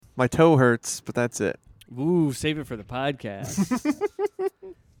My toe hurts, but that's it. Ooh, save it for the podcast.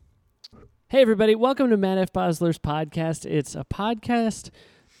 Hey, everybody. Welcome to Matt F. Bosler's podcast. It's a podcast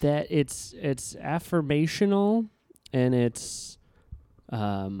that it's affirmational and it's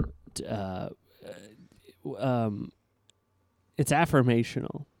it's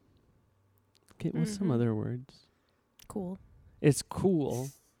affirmational. Okay, what's some other words? Cool. It's cool.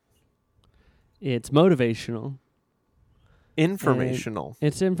 It's motivational. Informational.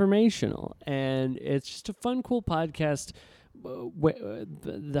 It's informational, and it's just a fun, cool podcast.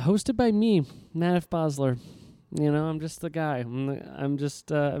 Hosted by me, Matt F. Bosler. You know, I'm just the guy. I'm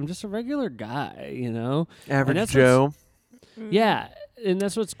just a regular guy. You know, Average Joe. Yeah, and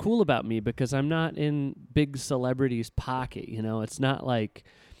that's what's cool about me because I'm not in big celebrities' pocket. You know, it's not like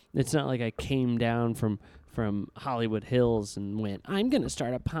I came down from Hollywood Hills and went, I'm going to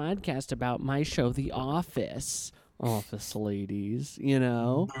start a podcast about my show, The Office. Office ladies, you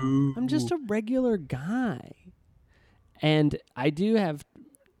know. I'm just a regular guy. And I do have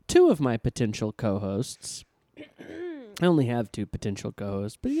two of my potential co-hosts. I only have two potential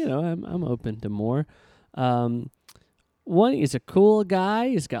co-hosts, but you know, I'm open to more. One is a cool guy.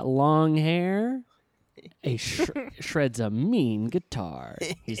 He's got long hair. He shreds a mean guitar.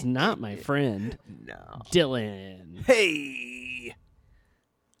 He's not my friend. No. Dylan. Hey.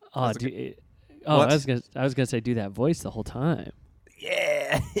 Oh, I was gonna say do that voice the whole time.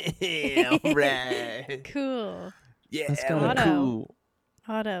 Yeah. All right. Cool. Yeah. That's kinda Otto. Cool.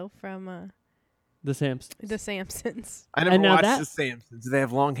 Otto from The Samps. The Samsons. I never And now watched that- The Samsons. Do they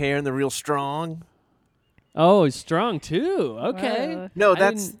have long hair and they're real strong? Oh, he's strong too. Okay. Whoa. No, I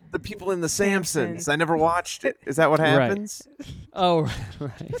that's didn't- the people in The Samsons. Samsons. I never watched it. Is that what Right. happens? Oh,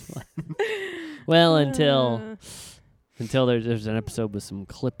 right. Well, until there's an episode with some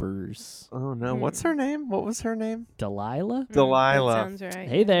clippers. Oh, no. What's her name? What was her name? Delilah. Delilah. That sounds right.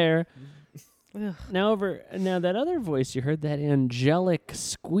 Hey there. Ugh. Now that other voice you heard, that angelic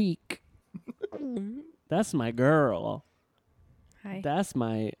squeak. That's my girl. Hi. That's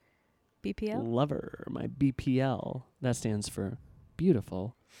my BPL? lover, my BPL. That stands for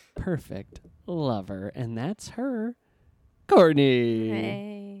beautiful, perfect lover, and that's her, Courtney.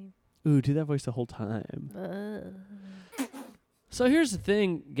 Hey. Ooh, do that voice the whole time. Ugh. So here's the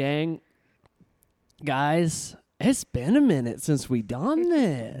thing, gang. Guys, it's been a minute since we done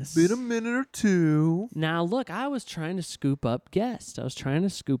this. Been a minute or two. Now, look, I was trying to scoop up guests. I was trying to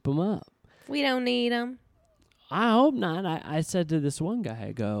scoop them up. We don't need them. I hope not. I said to this one guy,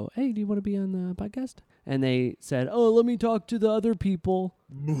 I go, hey, do you want to be on the podcast? And they said, oh, let me talk to the other people.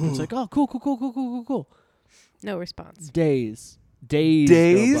 It's like, oh, cool. No response. Days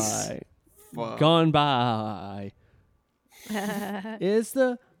Days? go by. Fuck. Gone by. It's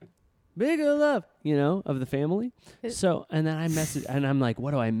the bigger love, you know, of the family. So, and then I message, and I'm like,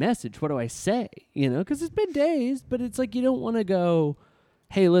 what do I message? What do I say? You know, because it's been days, but it's like you don't want to go,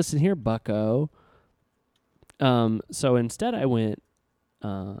 hey, listen here, bucko. So instead I went,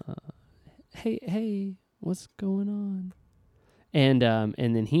 hey, what's going on? And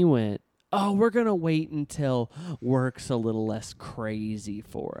then he went, oh, we're going to wait until work's a little less crazy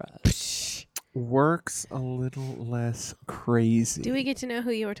for us. Works a little less crazy. Do we get to know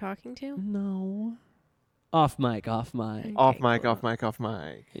who you were talking to? No. Off mic. Off Okay, mic, cool. off mic, off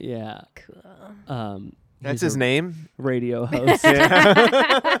mic. Yeah. Cool. That's he's his a name? radio host.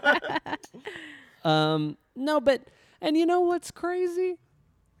 Yeah. No, but, and you know what's crazy?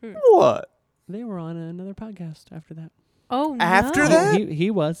 What? They were on another podcast after that. Oh, no. After that?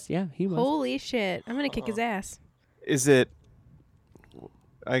 He was. Yeah, he was. Holy shit. I'm going to kick his ass. Is it...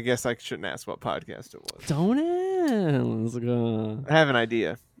 I guess I shouldn't ask what podcast it was. Don't ask. I have an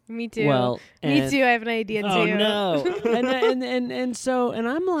idea. Me too. Well, Me and- too. I have an idea too. Oh no! and so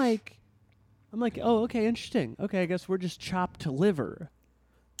I'm like, oh, okay, interesting. Okay, I guess we're just chopped liver.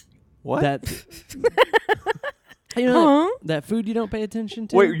 What? That you know Huh? that food you don't pay attention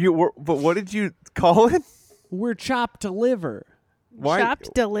to. Wait, but what did you call it? We're chopped liver. Why?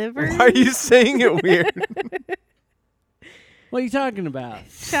 Chopped delivered? Why are you saying it weird? What are you talking about?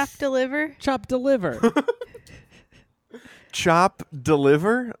 Chopped deliver? Chopped liver. Chop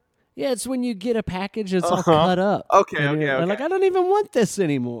deliver? Yeah, it's when you get a package that's all Uh-huh. cut up. Okay, And okay, you're okay. like, I don't even want this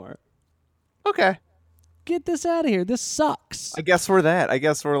anymore. Okay. Get this out of here. This sucks. I guess we're that. I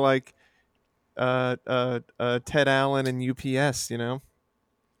guess we're like Ted Allen and UPS, you know?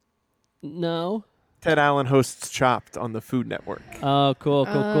 No. Ted Allen hosts Chopped on the Food Network. Oh, cool.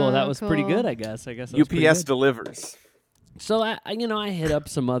 That Oh, was pretty cool. good, I guess. That was pretty UPS good. delivers. So I hit up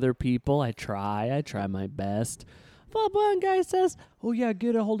some other people. I try my best. But one guy says, "Oh yeah,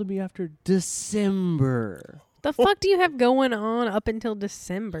 get a hold of me after December." The fuck do you have going on up until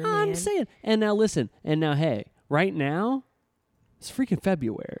December, man? I'm saying. And now listen. And now, hey, right now, it's freaking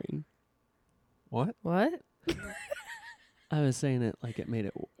February. What? What? I was saying it like it made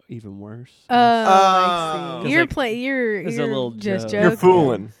it even worse. Oh, I Oh. see. You're 'Cause, You're it's a little just joke. joking. You're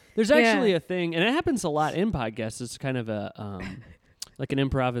fooling. There's Yeah. actually a thing, and it happens a lot in podcasts. It's kind of a like an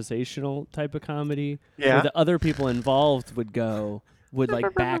improvisational type of comedy where Yeah. the other people involved would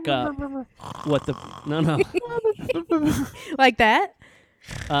like back up what the no Like that?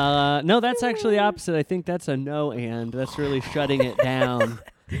 no, that's actually the opposite. I think that's a no, and that's really shutting it down.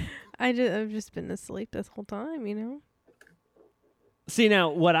 I've just been asleep this whole time, you know. See, now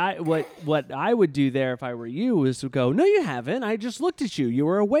what I would do there if I were you is to go, no, you haven't. I just looked at you. You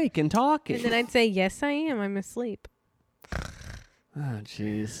were awake and talking. And then I'd say, yes, I am. I'm asleep. Oh,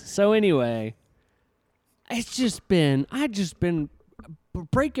 jeez. So anyway, I've just been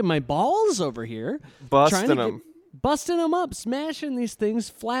breaking my balls over here, Busting to them. busting them up, smashing these things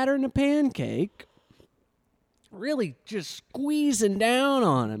flatter than a pancake. Really, just squeezing down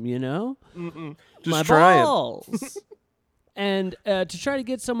on them, you know. Just my trying. balls. And to try to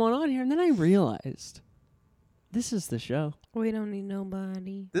get someone on here, and then I realized this is the show. We don't need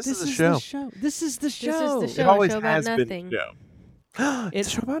nobody. This is a the show. show. This is the show. This is the It show. always show about has been nothing. a show. It's It- a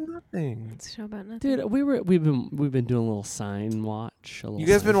show about nothing. It's a show about nothing. Dude, we've been doing a little sign watch. You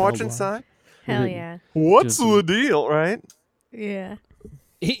guys been Seinfeld watching watch. Sign? Hell Mhm. yeah. What's Just- the deal, right? Yeah.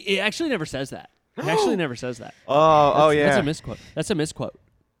 He actually never says that. He actually never says that. Oh, That's yeah. a misquote. That's a misquote.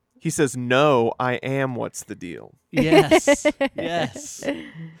 He says, "No, I am. What's the deal?" Yes. Yes.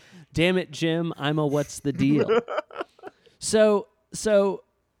 Damn it, Jim. I'm a what's the deal? So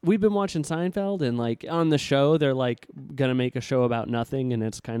we've been watching Seinfeld, and like on the show, they're like gonna make a show about nothing, and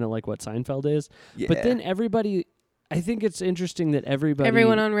it's kind of like what Seinfeld is. Yeah. But then everybody, I think it's interesting that everybody.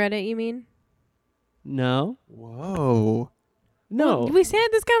 Everyone on Reddit, you mean? No. Whoa. No. We had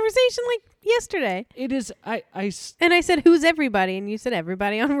this conversation like yesterday. It is. And I said, who's everybody? And you said,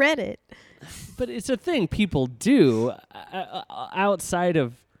 everybody on Reddit. But it's a thing people do outside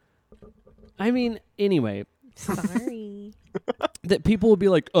of. I mean, anyway, Sorry. that people will be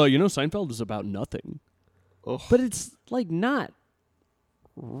like, "Oh, you know, Seinfeld is about nothing," Ugh. but it's like not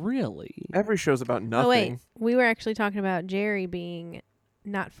really. Every show's about nothing. Oh, wait. We were actually talking about Jerry being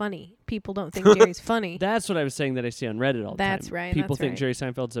not funny. People don't think Jerry's funny. That's what I was saying that I see on Reddit all the time. That's right, People that's think right. Jerry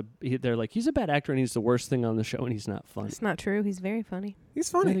Seinfeld's they're like, he's a bad actor and he's the worst thing on the show and he's not funny. It's not true. He's very funny. He's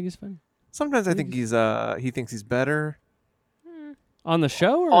I funny. think he's funny. Sometimes I think he's he thinks he's better. On the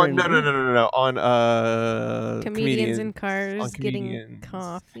show or On in no. On Comedians in cars on getting comedians.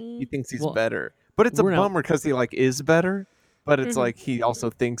 coffee. He thinks he's Well, better. But it's a we're not- bummer because he like is better. But it's Mhm. like he also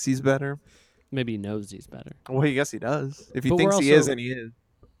thinks he's better. Maybe he knows he's better. Well, I guess he does. If he But we're thinks he is, also- and he is.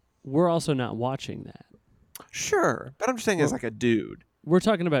 We're also not watching that. Sure. But I'm just saying as Well- like a dude. We're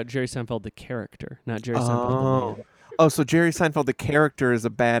talking about Jerry Seinfeld, the character, not Jerry Seinfeld, the man. Oh, so Jerry Seinfeld, the character, is a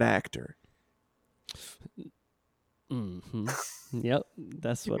bad actor. Mm-hmm. Yep,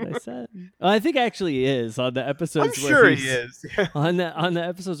 that's what I said. I think actually he is on the episodes. I'm where sure he he's- is. on the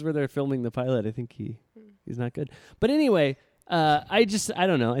episodes where they're filming the pilot. I think he's not good. But anyway, I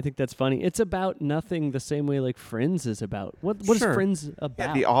don't know. I think that's funny. It's about nothing the same way like Friends is about. What is Sure. Friends Yeah,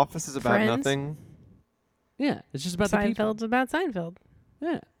 about? The Office is about Friends? nothing. Yeah, it's just about the people. Seinfeld's about Seinfeld.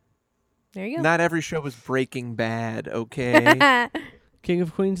 Yeah, There you go. Not every show is Breaking Bad, okay? King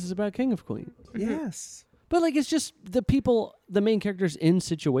of Queens is about King of Queens. Yes. But like it's just the people, the main characters in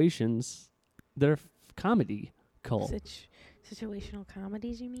situations that are comedy. Situational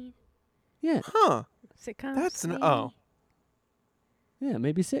comedies, you mean? Yeah, Huh. Sitcoms? That's maybe? yeah,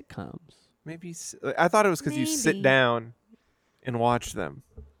 maybe sitcoms. Maybe I thought it was because you sit Maybe. down and watch them.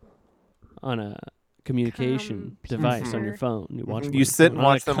 On a communication device on your Computer. phone. You watch. Mhm. them You sit and on a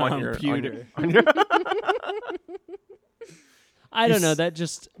watch them on your computer. on your- I You don't know. s- That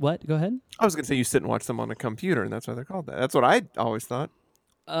just what? Go ahead. I was gonna say you sit and watch them on a computer, and that's why they're called that. That's what I always thought.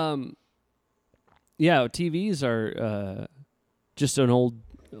 Yeah, TVs are just an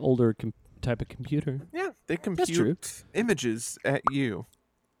older type of computer. Yeah, they true. compute images at you.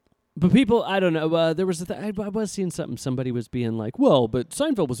 But people, I don't know. There was I was seeing something. Somebody was being like, "Well, but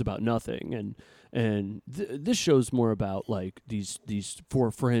Seinfeld was about nothing, and this show's more about like these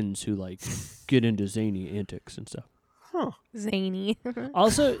four friends who like get into zany antics and stuff." Huh. Zany.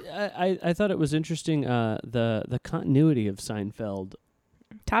 Also, I thought it was interesting. The continuity of Seinfeld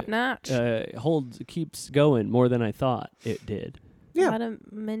Top notch. keeps going more than I thought it did. Yeah. A lot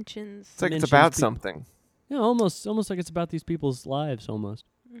of mentions. It's like it's mentions about people- something. Yeah, almost like it's about these people's lives almost.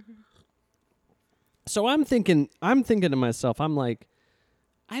 So I'm thinking to myself, I'm like,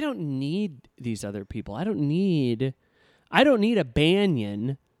 I don't need these other people. I don't need a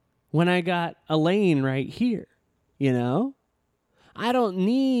Banyan when I got Elaine right here, you know? I don't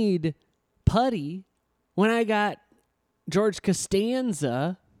need Putty when I got George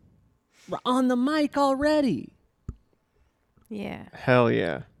Costanza on the mic already. Yeah. Hell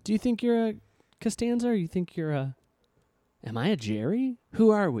yeah. Do you think you're a Costanza or you think you're a... Am I a Jerry? Who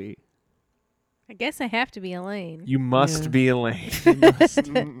are we? I guess I have to be Elaine. You must Yeah. be Elaine.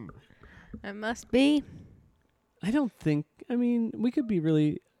 I must be. I don't think... I mean, we could be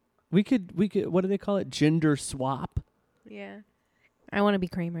really... We could... What do they call it? Gender swap. Yeah. I want to be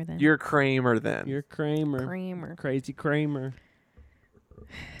Kramer then. You're Kramer then. You're Kramer. Kramer. Crazy Kramer.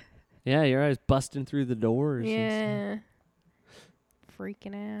 Yeah, you're always busting through the doors. Yeah.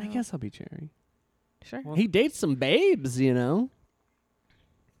 Freaking out. I guess I'll be Jerry. Sure. Well, He dates some babes, you know?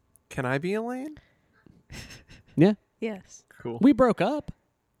 Can I be Elaine? Yeah. Yes. Cool. We broke up.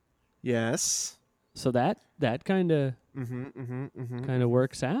 Yes. So that kind of Mm-hmm.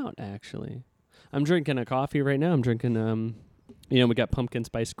 works out, actually. I'm drinking a coffee right now. I'm drinking we got pumpkin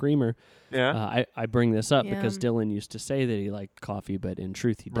spice creamer. Yeah. I bring this up because Yum. Dylan used to say that he liked coffee, but in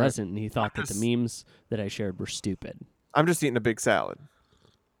truth he Right. doesn't, and he thought that just- the memes that I shared were stupid. I'm just eating a big salad.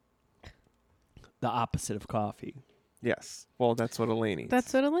 The opposite of coffee. Yes. Well, that's what Elaine eats.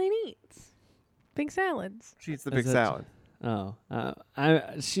 That's what Elaine eats. Big salads. She eats the Is big that- salad. Oh,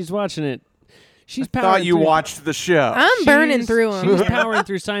 she's watching it. She's Thought powering you through. watched the show. I'm burning She's- through them. She's powering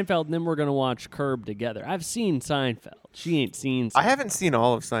through Seinfeld, and then we're gonna watch Curb together. I've seen Seinfeld. She ain't seen. I Seinfeld. haven't seen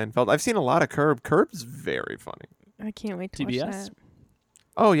all of Seinfeld. I've seen a lot of Curb. Curb's very funny. I can't wait to TBS? watch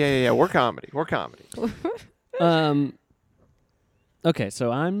Oh yeah. We're comedy. Okay,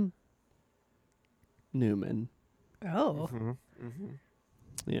 so I'm Newman. that. Oh.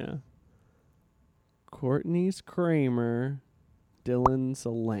 Yeah. Courtney's Kramer. Dylan's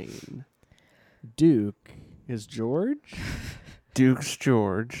Elaine. Duke is George. Duke's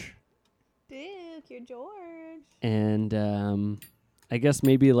George. Duke, you're George. And I guess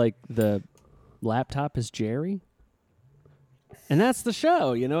maybe like the laptop is Jerry. And that's the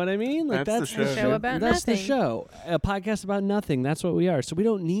show, you know what I mean? Like That's the A show about that's nothing. the show. A podcast about nothing. That's what we are. So we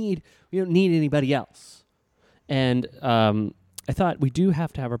don't need anybody else. And I thought we do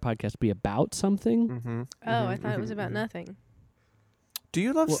have to have our podcast be about something. Mm-hmm. Oh, I thought it was about nothing. Do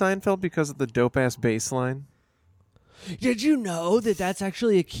you love Well- Seinfeld because of the dope ass bass line? Did you know that that's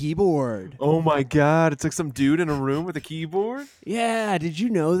actually a keyboard? Oh my god! It's like some dude in a room with a keyboard. Yeah, did you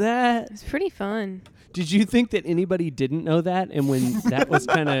know that? It's pretty fun. Did you think that anybody didn't know that? And when that was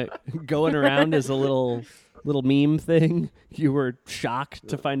kind of going around as a little meme thing, you were shocked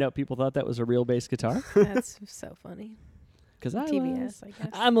to find out people thought that was a real bass guitar? That's so funny. Because I TBS, was. I guess.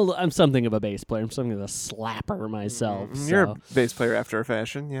 I'm something of a bass player. I'm something of a slapper myself. You're So. a bass player after a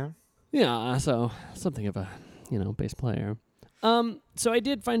fashion, yeah. Yeah, so something of a, bass player. So I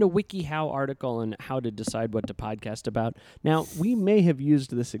did find a WikiHow article on how to decide what to podcast about. Now, we may have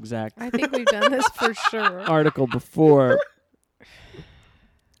used this exact I think we've done this for sure. article before.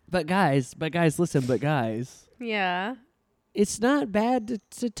 But guys, listen, Yeah. it's not bad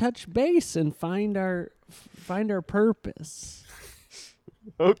to touch base and find our purpose.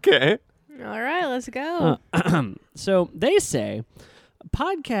 Okay. All right, let's go. So they say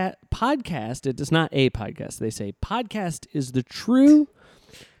podcast, it is not a podcast. They say podcast is the true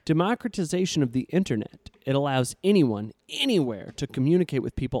democratization of the internet. It allows anyone, anywhere to communicate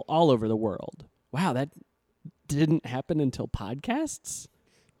with people all over the world. Wow, that didn't happen until podcasts?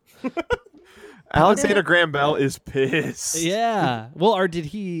 Alexander Graham Bell is pissed. Yeah. Well, or did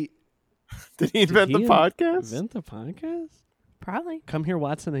he Did he invent the podcast? invent the podcast? Probably. Come Here,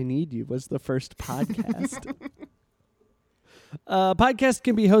 Watson, I Need You was the first podcast. Podcast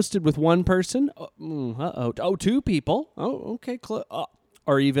can be hosted with one person. Oh, two people. Oh, okay.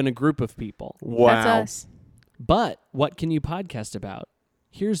 Or even a group of people. Wow. That's us. But what can you podcast about?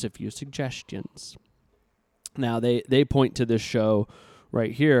 Here's a few suggestions. Now, they point to this show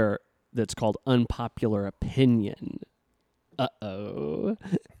right here that's called Unpopular Opinion. Uh-oh.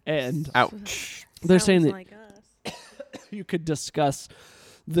 And Ouch. they're saying Sounds that like us. you could discuss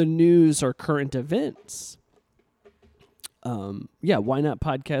the news or current events. Why not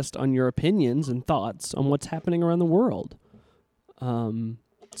podcast on your opinions and thoughts on what's happening around the world?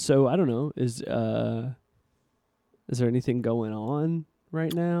 So I don't know. Is there anything going on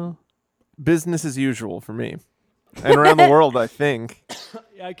right now? Business as usual for me. And around the world, I think.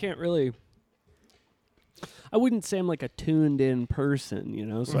 Yeah, I can't really. I wouldn't say I'm like a tuned in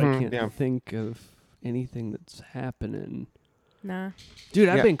person, so I can't yeah. think of anything that's happening. Nah. Dude,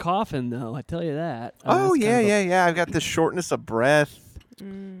 I've Yeah. been coughing though. I tell you that. Oh, That's yeah, kind of yeah. I've got this shortness of breath.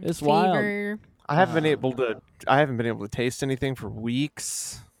 It's wild. Fever. I haven't been able to taste anything for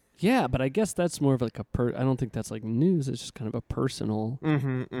weeks. Yeah, but I guess that's more of like I don't think that's like news. It's just kind of a personal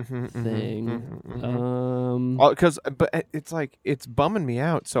thing. But it's like it's bumming me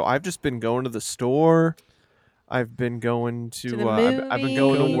out. So I've just been going to the store. I've been going to the I've been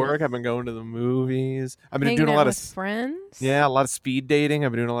going to movies. work. I've been going to the movies. I've been Hanging doing a out lot of with friends. a lot of speed dating.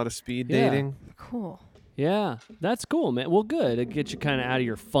 I've been doing a lot of speed Yeah. dating. Cool. Yeah, that's cool, man. Well, good. It gets you kind of out of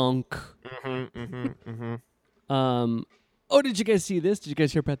your funk. Oh, did you guys see this? Did you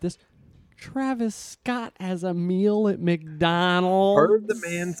guys hear about this? Travis Scott has a meal at McDonald's. Heard the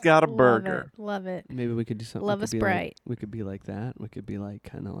man's got a burger. Love it. Maybe we could do something. Love we a could be like- Sprite. we could be like that. We could be like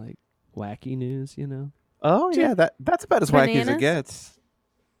kind of like wacky news, you know? Oh yeah, that's about as wacky as it Bananas? gets.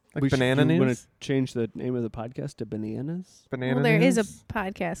 Like We should- banana you wanna news. change the name of the podcast to Bananas? Banana Well, there is a news?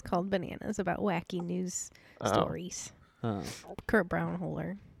 podcast called Bananas about wacky news stories. Oh. Kurt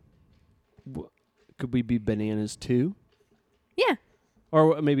Brownholer. Could we be Bananas too? Yeah.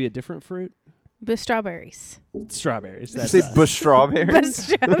 Or maybe a different fruit? But strawberries. Strawberries. Did you That's say us. bush strawberry? But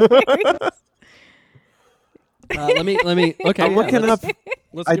strawberries. Let me. Okay, I'm looking let's- up.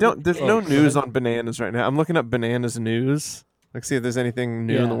 let's I give don't. it- There's oh, no go news ahead. on bananas right now. I'm looking up bananas news. Like, see if there's anything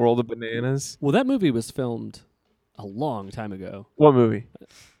new in the Yeah. world of bananas. Well, that movie was filmed a long time ago. What movie?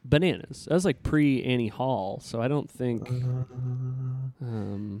 Bananas. That was like pre Annie Hall, so I don't think.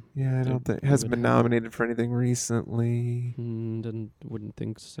 Yeah, I don't think it hasn't been nominated for anything recently. Wouldn't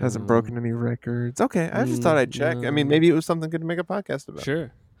think so. Hasn't broken any records. Okay, I just thought I'd check. I mean, no. maybe it was something good to make a podcast about.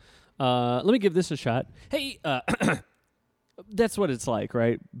 Sure. Let me give this a shot. Hey, that's what it's like,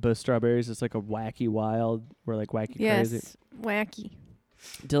 right? But strawberries, it's like a wacky wild. We're like wacky crazy. Yes. Wacky.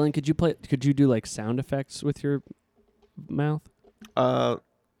 Dylan, could you do like sound effects with your mouth?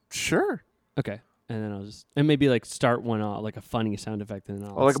 Sure. Okay. And then I'll just maybe like start one off like a funny sound effect, and then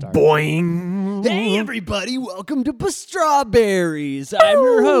I'll Or like start. boing. Hey everybody, welcome to Strawberries. I'm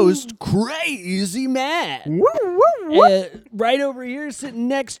your host, Crazy Matt. Woo, woo, woo. Right over here, sitting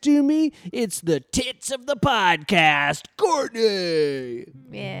next to me, it's the tits of the podcast, Courtney.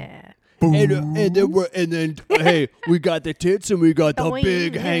 Yeah. And then hey, we got the tits and we got the Boing.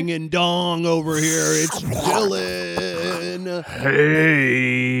 big hanging dong over here. It's Dylan.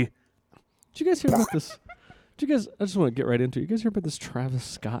 Hey. Did you guys hear about this? Did you guys? I just want to get right into it. You guys hear about this Travis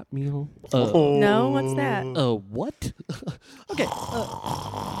Scott meal? No, what's that? What? Okay.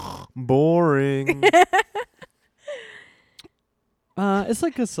 Boring. It's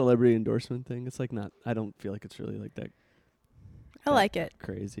like a celebrity endorsement thing. It's like not. I don't feel like it's really like that I like it.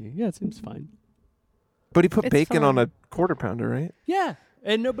 crazy. Yeah, it seems fine. But he put It's bacon on fun. a quarter pounder, right? Yeah,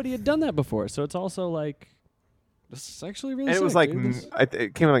 and nobody had done that before, so it's also like this is actually really. And it was sick, like dude. This-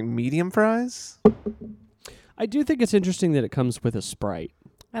 it came in like medium fries. I do think it's interesting that it comes with a Sprite.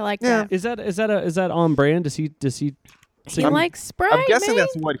 I like Yeah. that. Is that on brand? Does he? He likes Sprite. I'm guessing maybe?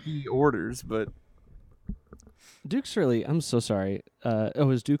 that's what he orders, but Duke's really. I'm so sorry.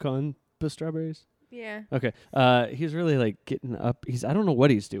 Is Duke on the strawberries? Yeah. Okay. He's really like getting up. I don't know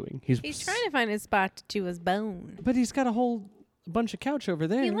what he's doing. He's trying to find his spot to chew his bone. But he's got a whole bunch of couch over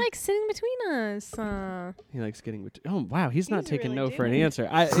there. He likes sitting between us. He likes getting. Oh wow, he's not He's taking really no for an doing it. answer.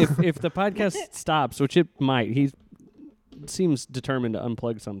 If the podcast stops, which it might, he seems determined to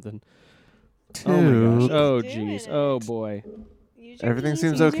unplug something. Oh my gosh. Oh He's doing jeez. Oh it. boy. everything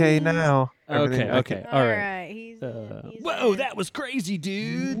seems okay now. Everything- Okay. All right. right. He's Whoa, that was crazy,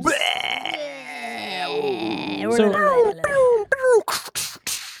 dude.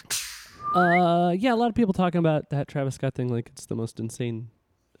 Yeah, a lot of people talking about that Travis Scott thing like it's the most insane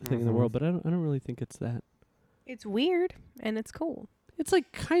thing in the world, but I don't really think it's that. It's weird and it's cool. It's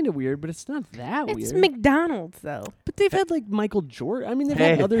like kind of weird, but it's not that It's weird. McDonald's though. But they've had like Michael Jordan. I mean, they've Hey,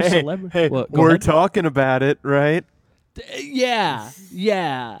 had other hey, celebrities. hey, Well, go we're ahead. talking about it, right? Yeah.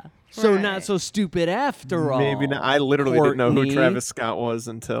 So not Right. so stupid after all. Maybe not. I literally didn't know who Courtney. Travis Scott was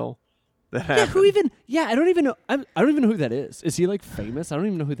until that Yeah, happened. who even? Yeah, I don't even know. I don't even know who that is. Is he like famous? I don't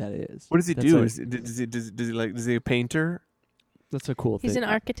even know who that is. What does he That's do? like- Is he a painter? That's a cool He's thing. an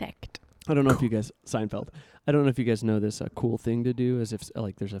architect. I don't know if you guys Seinfeld. I don't know if you guys know this. A cool thing to do is if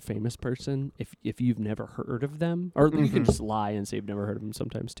like there's a famous person, if you've never heard of them, or you can just lie and say you've never heard of them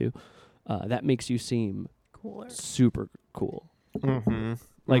sometimes too. That makes you seem Cooler. super cool. Mm-hmm.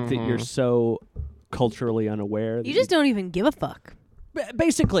 Like that you're so culturally unaware. that You just don't even give a fuck.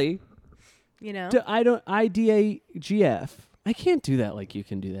 basically. You know? IDAGF. I can't do that like you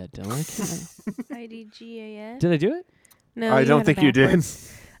can do that, Dylan. I can't. IDGAF? Did I do it? No, I don't had it think you did.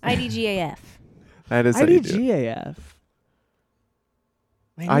 backwards. IDGAF. That is how you do it. IDGAF.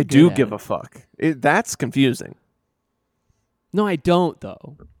 I do give a fuck. That's confusing. No, I don't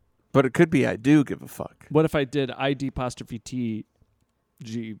though. But it could be I do give a fuck. What if I did ID''T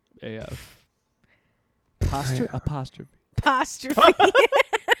GAF? Apostrophe. Apostrophe.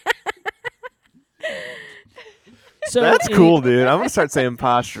 So That's cool, dude. I'm gonna start saying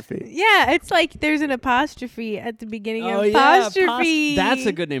apostrophe. Yeah, it's like there's an apostrophe at the beginning Oh of yeah, apostrophe. that's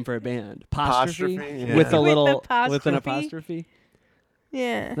a good name for a band. Apostrophe, Apostrophe, yeah. with a With little apostrophe. with an apostrophe.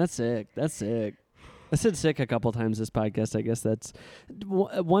 Yeah. That's sick. That's sick. I said sick a couple times this podcast. I guess that's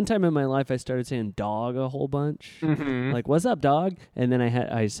one time in my life I started saying dog a whole bunch. Mm-hmm. Like, what's up, dog? And then I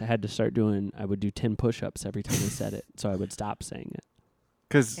had to start doing. I would do 10 push-ups every time I said it, so I would stop saying it.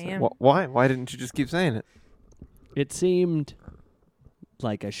 Because Damn. why? Why didn't you just keep saying it? It seemed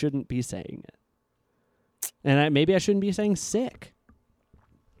like I shouldn't be saying it, and maybe I shouldn't be saying sick.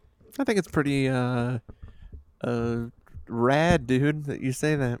 I think it's pretty rad, dude, that you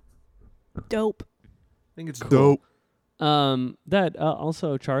say that. Dope. I think it's Cool. dope. That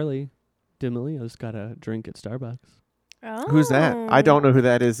also Charlie D'Amelio's got a drink at Starbucks. Oh. Who's that? I don't know who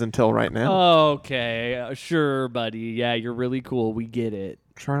that is until right now. Okay, sure, buddy. Yeah, you're really cool. We get it.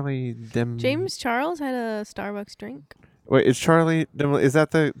 Charlie Dem. James Charles had a Starbucks drink. Wait, is Charlie Dem? Is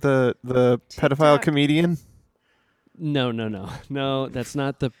that the pedophile TikTok. comedian? No. That's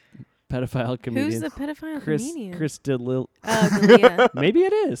not the pedophile comedian. Who's the pedophile Chris comedian? Chris DeLille. Oh, D'Elia. Maybe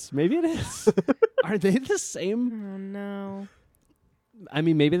it is. Are they the same? Oh no. I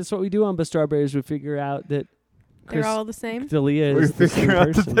mean, maybe that's what we do on Bestrawberries. We figure out that Chris They're all the same. D'Elia We is the same figure out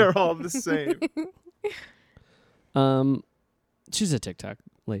that person. they're all the same. She's a TikTok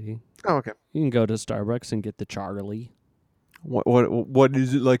lady. Oh, okay. You can go to Starbucks and get the Charlie. What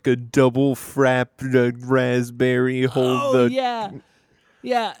is it, like a double frapped raspberry? Hold the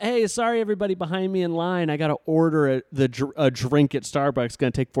Yeah. Hey, sorry everybody behind me in line. I got to order a drink at Starbucks. It's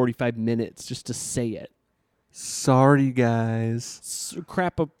going to take 45 minutes just to say it. Sorry, guys.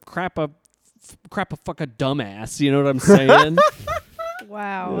 Crap a fuck a dumbass. You know what I'm saying?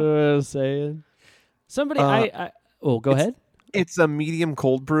 Wow. You know what I'm saying? Somebody, go ahead. It's a medium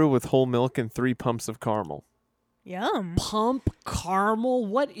cold brew with whole milk and 3 pumps of caramel. Yum. Pump caramel.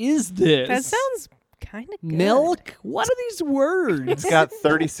 What is this? That sounds kind of good. milk. What are these words? It's got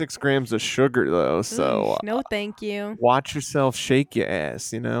 36 grams of sugar, though, so No, thank you. watch yourself shake your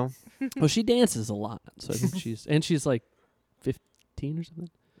ass, you know? Well, she dances a lot, so I think she's like 15 or something.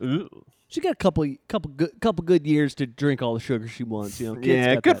 Ooh. She got a couple good years to drink all the sugar she wants. You know, kids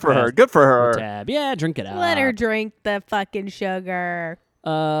Yeah, got good that for her. fast Good for her. tab. Yeah, drink it out. Let her drink the fucking sugar.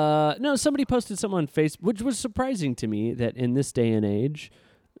 No, somebody posted something on Facebook, which was surprising to me that in this day and age,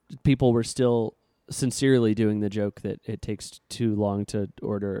 people were still sincerely doing the joke that it takes too long to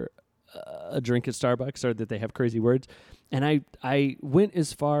order a drink at Starbucks, or that they have crazy words. And I went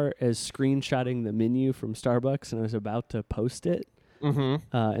as far as screenshotting the menu from Starbucks, and I was about to post it in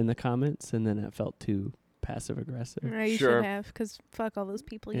the comments, and then it felt too passive aggressive. No, you Sure. should have, because fuck all those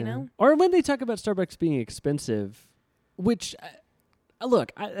people, you know? Or when they talk about Starbucks being expensive, which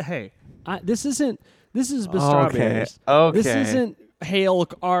look, this is Bestrawberries. Okay. This isn't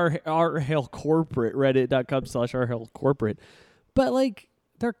our Hail Corporate, reddit.com/our Hail Corporate. But like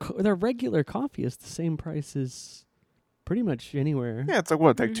their regular coffee is the same price as pretty much anywhere. Yeah, it's like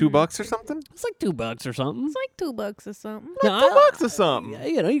what, like $2 or something? It's like $2 or something. It's like $2 or something. No, $2 or something.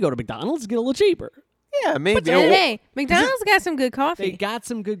 you know, you go to McDonald's, get a little cheaper. Yeah, maybe. And hey, McDonald's got some good They coffee. got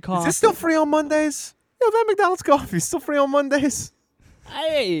some good coffee. Is this still free on Mondays? Yo, that McDonald's coffee is still free on Mondays?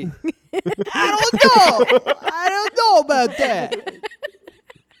 Hey, I don't know about that.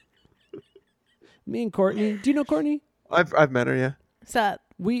 Me and Courtney. Do you know Courtney? I've met her, yeah. What's up?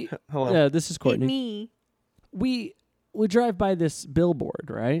 Hello. This is Hit Courtney. me. We drive by this billboard,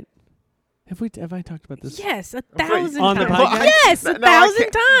 right? Have I talked about this? Yes, 1,000 On the times. podcast? Yes, No,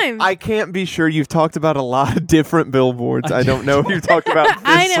 1,000 times. I can't be sure. You've talked about a lot of different billboards. I don't know if you've talked about this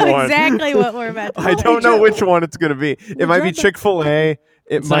I know one. exactly what we're about to I do. don't know which one it's going to be. It might be drive by- Chick-fil-A. It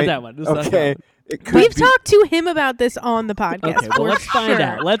It's might. not that one. It's not that Okay. one. It could We've be. talked to him about this on the podcast. Okay, well, for let's find sure.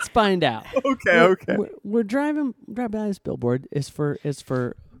 out. Let's find out. Okay. We're driving by this billboard. Is for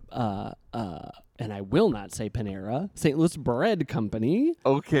and I will not say Panera, St. Louis Bread Company.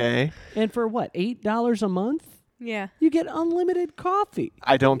 Okay. And for what, $8 a month? Yeah. You get unlimited coffee.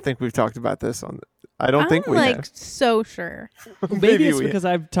 I don't think we've talked about this on. I don't think I'm we like have. so sure. Maybe it's we- because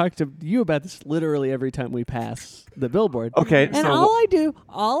I've talked to you about this literally every time we pass the billboard. Okay. And so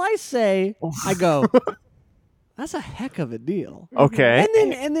all I say, I go, that's a heck of a deal. okay.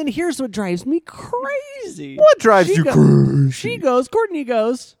 And then here's what drives me crazy. What drives you crazy? She goes, Courtney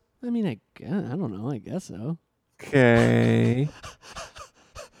goes, I mean, I don't know, I guess so. Okay.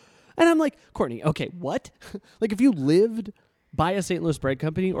 And I'm like, Courtney, okay, what? Like if you lived by a St. Louis bread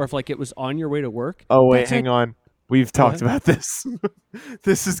company, or if like it was on your way to work. Oh wait, that's hang on. We've Go talked about this.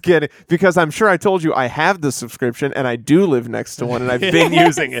 This is getting, because I'm sure I told you I have the subscription and I do live next to one and I've been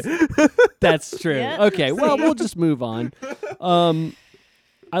using it. That's true. Yep. Okay, well, we'll just move on.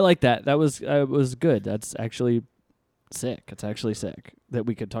 I like that. That was good. That's actually sick. It's actually sick that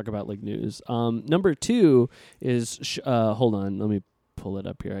we could talk about like news. Number 2 is hold on, let me pull it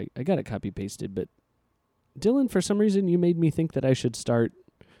up here. I got it copy pasted, but Dylan, for some reason, you made me think that I should start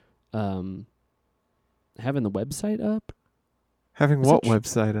having the website up. Having what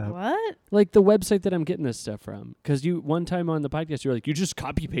website up? What? Like the website that I'm getting this stuff from. Because you one time on the podcast, you were like, you just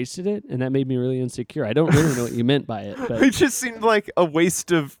copy pasted it, and that made me really insecure. I don't really know what you meant by it. But It just seemed like a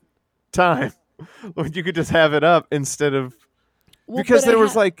waste of time when you could just have it up instead of, because there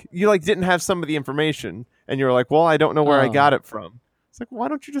was like, you like didn't have some of the information and you were like, well, I don't know where I Oh. got it from. It's like, why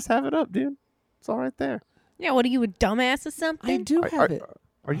don't you just have it up, dude? It's all right there. Yeah, what are you, a dumbass or something? I do have it.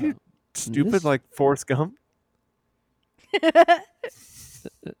 Are you stupid This- like Forrest Gump?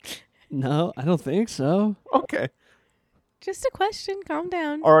 No, I don't think so. Okay. Just a question. Calm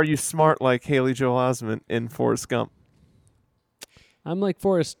down. Or are you smart like Haley Joel Osment in Forrest Gump? I'm like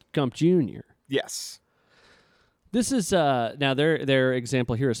Forrest Gump Jr. Yes. This is now their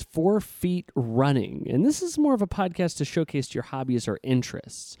example here is 4 Feet Running, and this is more of a podcast to showcase your hobbies or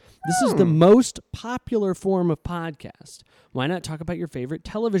interests. This is the most popular form of podcast. Why not talk about your favorite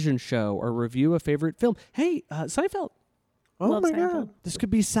television show or review a favorite film? Hey, Seinfeld. Oh Love my Seinfeld. god. This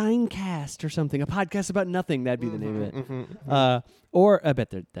could be Signcast or something. A podcast about nothing. That'd be the name of it. Mm-hmm. Or I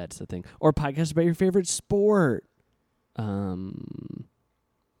bet that's the thing. Or podcast about your favorite sport.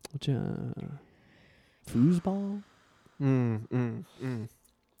 Foosball.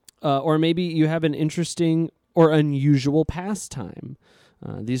 Or maybe you have an interesting or unusual pastime.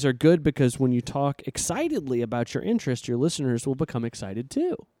 These are good because when you talk excitedly about your interest, your listeners will become excited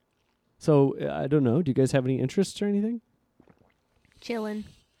too. So I don't know. Do you guys have any interests or anything? Chilling.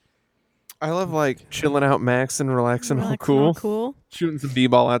 I love like chilling out, maxing, relaxing, all Relaxing, cool. all cool. Shooting some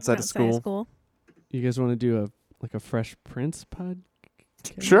b-ball outside of Outside of school. school. You guys want to do a Fresh Prince pod?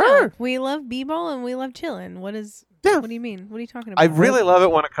 Sure. Yeah, we love b-ball and we love chilling. What is? Yeah. What do you mean? What are you talking about? I really love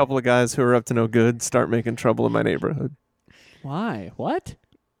it when a couple of guys who are up to no good start making trouble in my neighborhood. Why? What?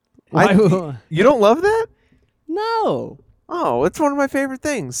 I- Why? You don't love that? No. Oh, it's one of my favorite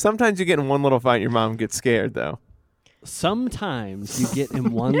things. Sometimes you get in one little fight and your mom gets scared, though. Sometimes you get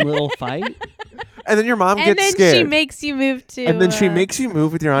in one little fight. And then your mom And gets then scared. she makes you move to. and then she makes you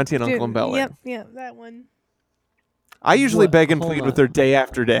move with your auntie and uncle in Bel Air. Yep, that one. I usually What? beg and Hold plead on. with her day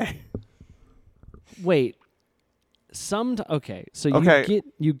after day. Wait. Okay. So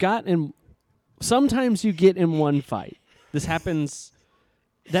you got in. Sometimes you get in one fight. This happens.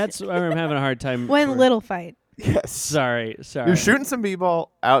 That's where I'm having a hard time. One little fight. Yes. Sorry. You're shooting some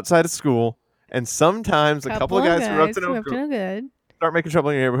b-ball outside of school, and sometimes a couple of guys who are up to no good. start making trouble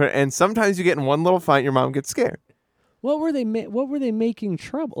in your neighborhood, and sometimes you get in one little fight and your mom gets scared. What were they? What were they making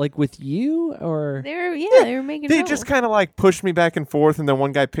trouble? Like with you or? They were making. They trouble. just kind of like pushed me back and forth, and then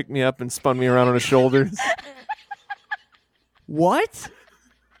one guy picked me up and spun me around on his shoulders. What?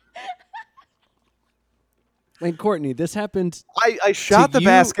 And Courtney, this happened. I shot the you-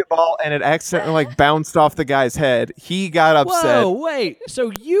 basketball, and it accidentally like bounced off the guy's head. He got upset. Whoa, wait.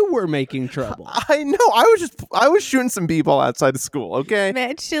 So you were making trouble. I know. I was shooting some b-ball outside of school. Okay.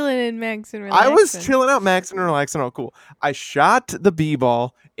 Matt chilling and Max and I relaxing. was chilling out, maxing and relaxing. All cool. I shot the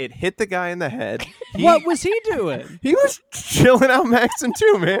b-ball. It hit the guy in the head. What was he doing? He was chilling out, maxing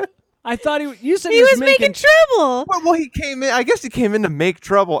too, man. I thought you said He was making trouble. Well, he came in. I guess he came in to make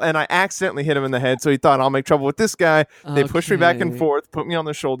trouble, and I accidentally hit him in the head. So he thought I'll make trouble with this guy. They pushed me back and Okay. forth, put me on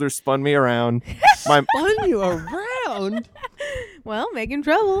the shoulders, spun me around. My Spun you around. Well, making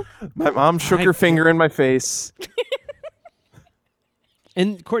trouble. mom shook her finger in my face.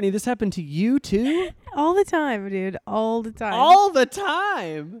 And Courtney, this happened to you too? All the time, dude. All the time. All the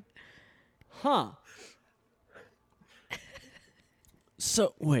time. Huh.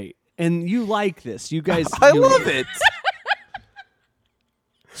 So wait, and you like this? You guys? I love it.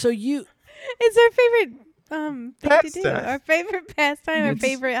 So you? It's our favorite thing to do. Pastime. Our favorite pastime, our It's-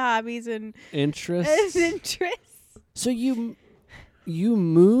 favorite hobbies and Interests. interests. So you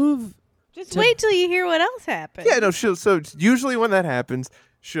move. Just wait till you hear what else happened. Yeah, no, so usually when that happens,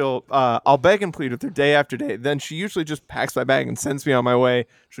 I'll beg and plead with her day after day. Then she usually just packs my bag and sends me on my way.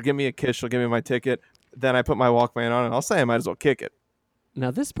 She'll give me a kiss. She'll give me my ticket. Then I put my Walkman on and I'll say I might as well kick it.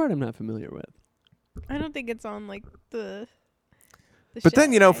 Now this part I'm not familiar with. I don't think it's on like the But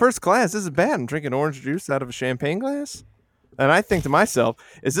then, show, right? first class, this is bad. I'm drinking orange juice out of a champagne glass. And I think to myself,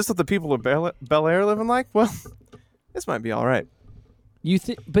 is this what the people of Bel Air living like? Well, this might be all right.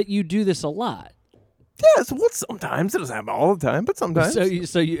 But you do this a lot. Yeah, so sometimes it doesn't happen all the time, but sometimes.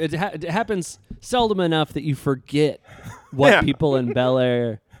 It happens seldom enough that you forget what Yeah. people in Bel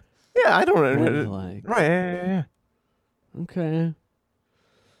Air yeah, I were don't. like. Right. Yeah. Okay.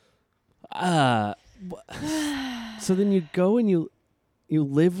 So then you go and you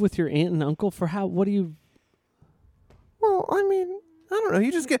live with your aunt and uncle for how? What do you? Well, I mean, I don't know.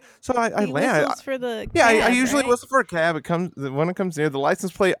 You just get so I He land. whistles for the I cab, usually right? whistle for a cab. It comes when it comes near. The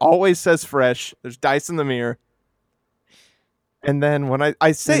license plate always says fresh. There's dice in the mirror. And then when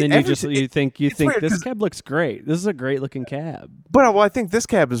I say, And then you think it's weird this 'cause- cab looks great. This is a great looking cab. but I think this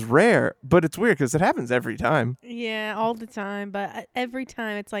cab is rare. But it's weird because it happens every time. Yeah, all the time. But every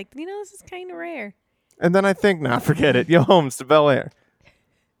time it's like, this is kind of rare. And then I think, nah, forget it. Yo, home's to Bel Air.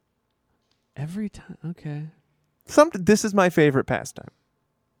 Every time. Okay. This is my favorite pastime.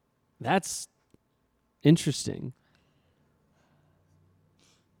 That's interesting.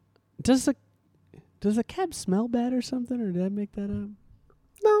 Does a cab smell bad or something, or did I make that up?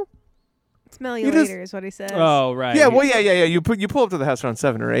 No. Smell you You just- later is what he says. Oh, right. Yeah, well, yeah. You pull up to the house around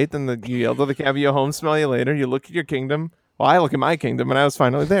 7 or 8, then you yell to the cab, yo, home, smell you later. You look at your kingdom. Well, I look at my kingdom, and I was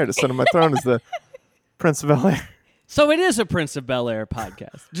finally there to sit on my throne as the Prince of Bel Air. So it is a Prince of Bel Air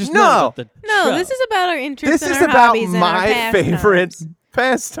podcast. Just No. not about the No, show. this is about our interests This and is our about hobbies and our my pastimes. favorite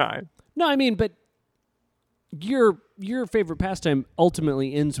pastime. No, I mean, but your favorite pastime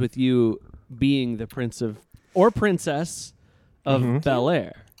ultimately ends with you being the prince of or princess of Bel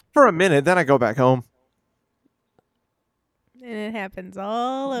Air. For a minute, then I go back home. And it happens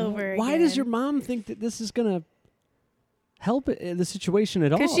all over Why again. does your mom think that this is gonna help the situation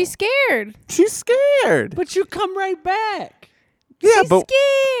at all? Because she's scared. She's scared. But you come right back. Yeah, She's but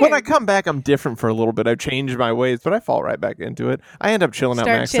scared. when I come back, I'm different for a little bit. I've changed my ways, but I fall right back into it. I end up chilling out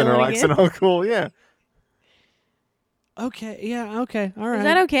Start Max and chilling relaxing. again? Oh, cool. Yeah. Okay, yeah, okay, all right. Is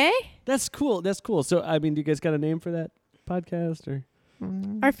that okay? That's cool. That's cool. So, I mean, do you guys got a name for that podcast or?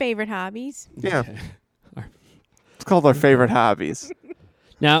 Our favorite hobbies. Yeah. Okay. It's called Our Favorite Hobbies.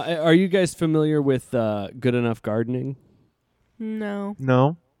 Now, are you guys familiar with Good Enough Gardening? No.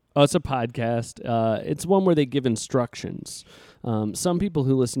 No. Oh, it's a podcast. It's one where they give instructions. Some people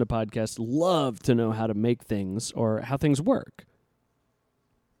who listen to podcasts love to know how to make things or how things work.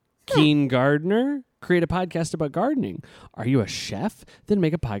 Keen Gardener, create a podcast about gardening. Are you a chef? Then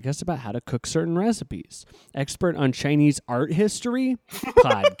make a podcast about how to cook certain recipes. Expert on Chinese art history?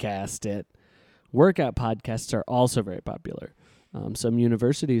 Podcast it. Workout podcasts are also very popular. Some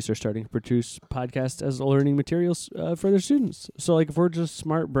universities are starting to produce podcasts as learning materials for their students. So, like, if we're just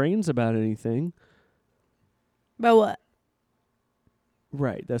smart brains about anything, But what?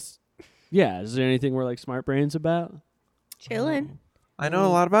 right? Is there anything we're like smart brains about? Chilling. I know a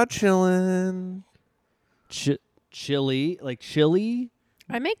lot about chilling. Chili, like chili.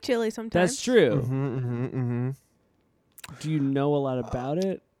 I make chili sometimes. That's true. Mm-hmm. Do you know a lot about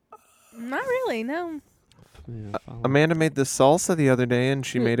it? Not really, no. Yeah, follow. Amanda made this salsa the other day, and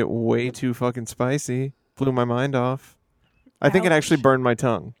she made it way too fucking spicy. Blew my mind off. I think it actually Ouch. burned my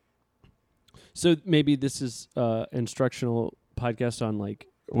tongue. So maybe this is instructional podcast on like,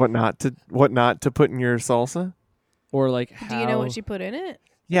 What not to put in your salsa? or like how. Do you know what she put in it?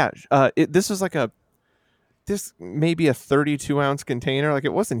 Yeah. This was like this maybe a 32-ounce container. Like,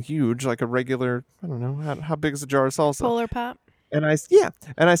 it wasn't huge, like a regular. I don't know how big is a jar of salsa. Polar Pop. And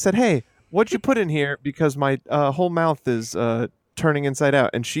I said, hey, what'd you put in here? Because my whole mouth is turning inside out.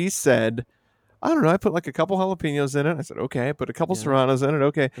 And she said, I don't know. I put like a couple jalapenos in it. I said, okay. I put a couple Yeah. serranos in it.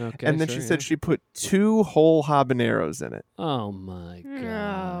 Okay. Okay, And then sure, she said yeah. she put 2 whole habaneros in it. Oh my No.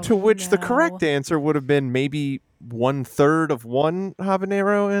 god. To which the no. correct answer would have been maybe 1/3 of one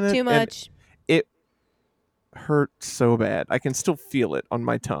habanero in it. Too and much. it hurt so bad. I can still feel it on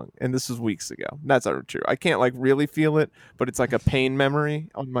my tongue. And this was weeks ago. That's not true. I can't like really feel it, but it's like a pain memory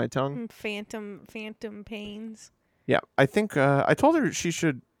on my tongue. Phantom pains. Yeah. I think I told her she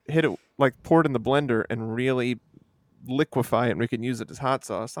should hit it, like pour it in the blender and really liquefy it and we can use it as hot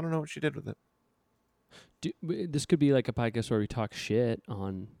sauce. I don't know what she did with it. This could be like a podcast where we talk shit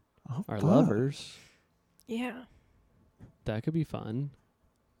on Oh, our fuck. lovers. Yeah. That could be fun.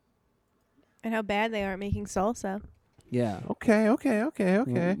 And how bad they are at making salsa. Yeah. Okay.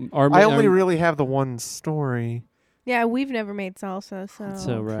 Or I only really have the one story. Yeah, we've never made salsa, so.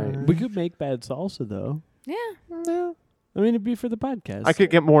 So right. Okay. We could make bad salsa though. Yeah. No. I mean, it'd be for the podcast. I could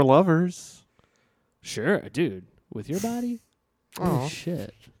get more lovers. Sure, dude. With your body? Oh,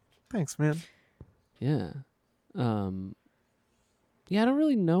 Shit. thanks, man. Yeah. Yeah, I don't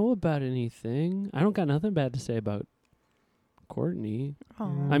really know about anything. I don't got nothing bad to say about Courtney.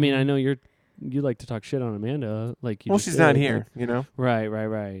 Aw. I mean, I know you're you like to talk shit on Amanda, like you. Well, just she's not did, here, but- you know.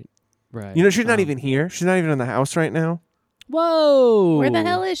 Right. You know, she's not Um, even here. She's not even in the house right now. Whoa! Where the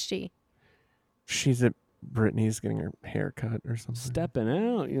hell is she? She's at Brittany's getting her hair cut or something. Stepping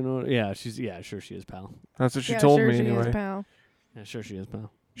out, you know? Yeah, sure she is, pal. That's what she Yeah, told sure me she is, anyway. pal. Yeah, sure she is,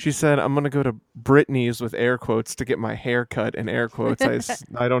 pal. She said, "I'm gonna go to Brittany's with air quotes to get my hair cut." In air quotes,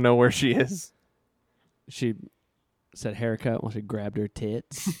 I don't know where she is. She said haircut while she grabbed her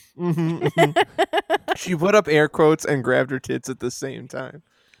tits. She put up air quotes and grabbed her tits at the same time.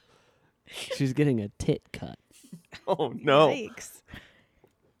 She's getting a tit cut. Oh no! Yikes.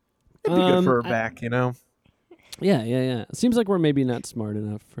 It'd be good for her I- back, you know. Yeah. It seems like we're maybe not smart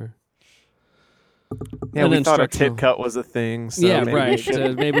enough for. Yeah, An we thought a instructional- tit cut was a thing. So yeah, maybe we right. should-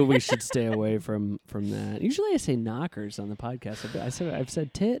 So maybe we should stay away from that. Usually, I say knockers on the podcast. I've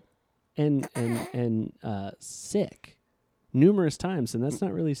said tit and sick numerous times, and that's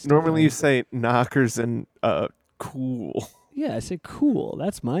not really. Normally, you say knockers and cool. Yeah, I say cool.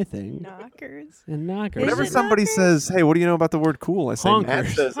 That's my thing. Knockers. And knockers. Is Whenever it somebody knockers? says, "Hey, what do you know about the word cool?" I say, "Matt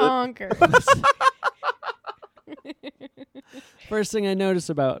Honkers. says it." Honkers. First thing I notice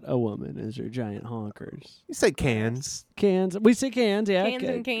about a woman is her giant honkers. You say cans. Cans. We say cans, yeah. Cans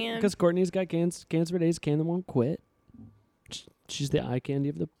and cans. Because Courtney's got cans. Cans for days. Can that won't quit. She's the eye candy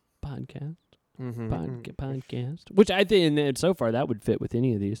of the podcast. Mm-hmm. Podcast. Which I think, and so far, that would fit with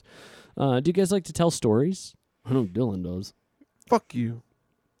any of these. Do you guys like to tell stories? I know Dylan does. Fuck you.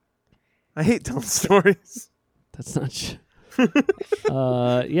 I hate telling stories. That's not.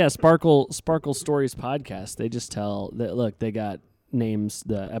 Yeah, Sparkle Stories podcast. They just tell that. Look, they got names.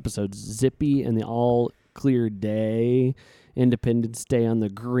 The episodes Zippy and the All Clear Day, Independence Day on the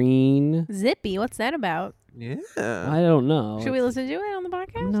Green. Zippy, what's that about? Yeah. I don't know. Should we listen to it on the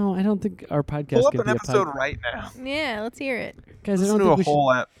podcast? No, I don't think our podcast Pull up can an be a episode podcast. right now. Yeah, let's hear it. Guys, I Listen don't to a think we should.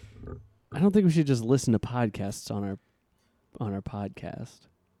 whole app. I don't think we should just listen to podcasts on our podcast.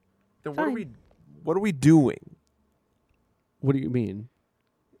 Then Fine. what are we doing? What do you mean?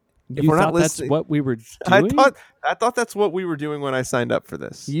 If You we're not thought that's listening- what we were I doing? thought that's what we were doing when I signed up for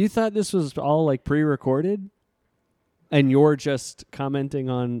this. You thought this was all like pre-recorded, and you're just commenting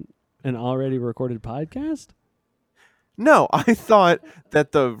on an already recorded podcast? No, I thought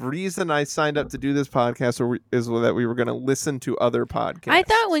that the reason I signed up to do this podcast is that we were going to listen to other podcasts. I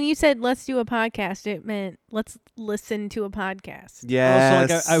thought when you said let's do a podcast, it meant let's listen to a podcast.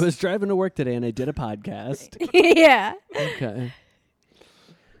 Yes. Also, like I was driving to work today and I did a podcast. Yeah. Okay.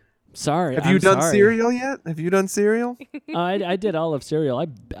 Sorry. Have you I'm done sorry. Serial yet? Have you done Serial? I did all of Serial.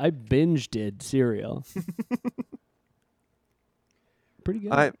 I binge did Serial. Pretty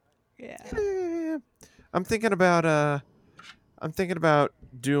good. Yeah. I'm thinking about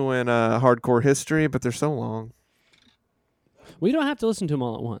doing hardcore history, but they're so long. We don't have to listen to them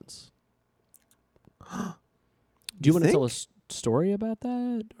all at once. Do you want to tell a story about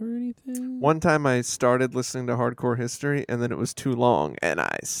that or anything? One time I started listening to hardcore history, and then it was too long, and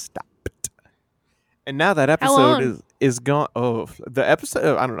I stopped. And now that How long? episode is gone. Oh, the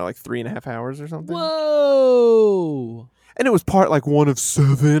episode, I don't know, like 3.5 hours or something. Whoa! And it was part like 1 of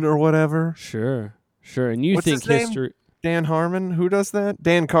 7 or whatever. Sure. And you What's think his name? history? Dan Harmon, who does that?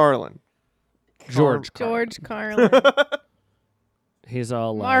 Dan Carlin. George. George Carlin. He's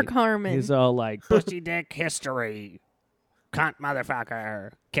all like Mark Harmon. He's all like pussy dick history. Cunt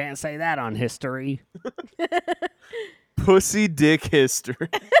motherfucker. Can't say that on history. Pussy dick history.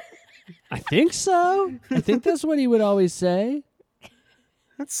 I think so. I think that's what he would always say.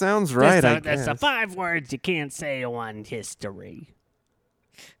 That sounds right, I That's the guess. 5 words you can't say on history.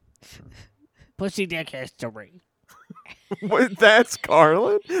 Pussy dick history. What, that's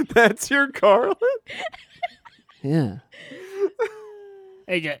Carlin? That's your Carlin? Yeah.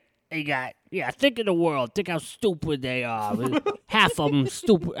 Think of the world. Think how stupid they are. Half of them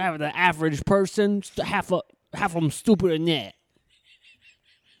stupid. The average person, half of them stupider than that.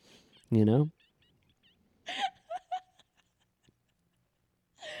 You know?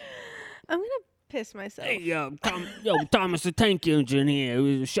 I'm gonna piss myself. Hey, Thomas the Tank Engine here. It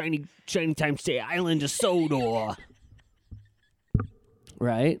was a shiny time state island of Sodor.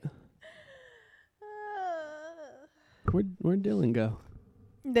 Right? Where'd Dylan go?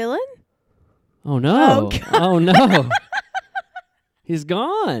 Dylan? Oh no. Oh, God. Oh no. He's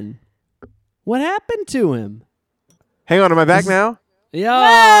gone. What happened to him? Hang on, am I back now? Yo.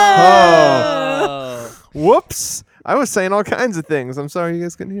 Oh. Whoops. I was saying all kinds of things. I'm sorry you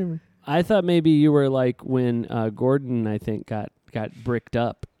guys couldn't hear me. I thought maybe you were like when Gordon, I think, got bricked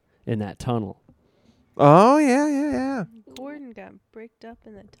up in that tunnel. Oh, yeah. Gordon got bricked up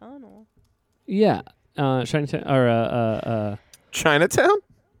in the tunnel. Yeah. Chinatown or Chinatown?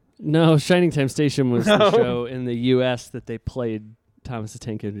 No, Shining Time Station was No. the show in the U.S. that they played Thomas the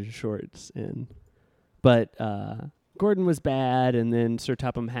Tank Engine shorts in. But Gordon was bad, and then Sir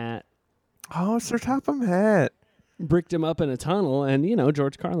Topham Hatt Oh, Sir Topham Hatt. bricked him up in a tunnel, and,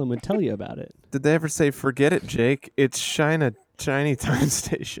 George Carlin would tell you about it. Did they ever say, forget it, Jake? It's Shiny Time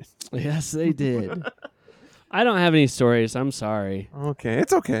Station. Yes, they did. I don't have any stories. I'm sorry. Okay,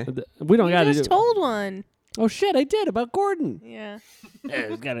 it's okay. We don't got to You do just told one. Oh, shit, I did about Gordon. Yeah.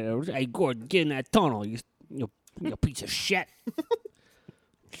 Hey, Gordon, get in that tunnel, you piece of shit.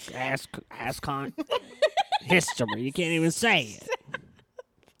 ass cunt. History, you can't even say it.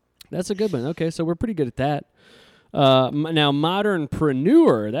 That's a good one. Okay, so we're pretty good at that. Now,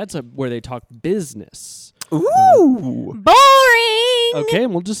 Modernpreneur, that's where they talk business. Ooh. Boring. Okay,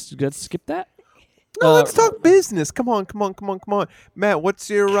 and let's skip that. No, let's talk business. Come on. Matt, what's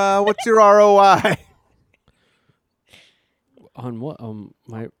your ROI? On what?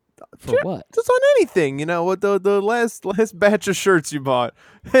 For what? Just on anything, what the last batch of shirts you bought.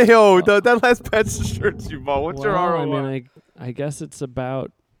 Hey, that last batch of shirts you bought. What's your ROI? I mean, I guess it's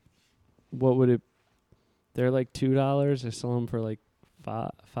about, what would it, they're like $2. I sell them for like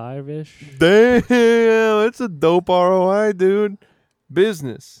 $5-ish. Damn, that's a dope ROI, dude.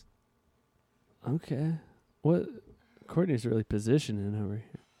 Business. Okay. What? Courtney's really positioning over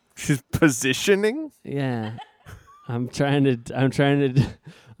here. She's positioning? Yeah. I'm kind of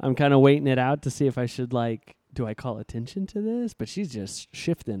waiting it out to see if I should do I call attention to this? But she's just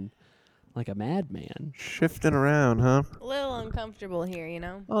shifting like a madman. Shifting around, huh? A little uncomfortable here,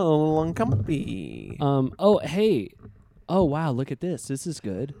 Oh, a little uncomfy. Oh, hey. Oh, wow, look at this. This is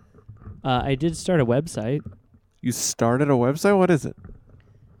good. I did start a website. You started a website? What is it?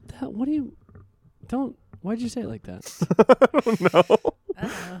 What do you... Why'd you say it like that? I don't know.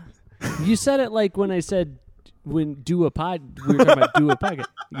 You said it like when I said we were talking about do a podcast.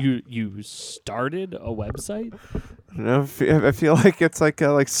 You started a website? I don't know. I feel like it's like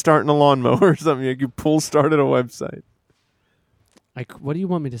starting a lawnmower or something. Like you started a website. What do you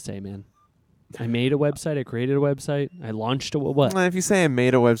want me to say, man? I made a website. I created a website. I launched what? If you say I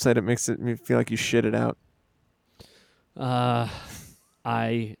made a website, it makes me feel like you shit it out.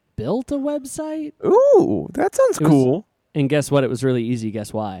 I built a website. Ooh, that sounds cool. And guess what? It was really easy.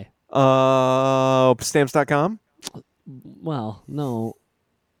 Guess why? Stamps.com? Well, no.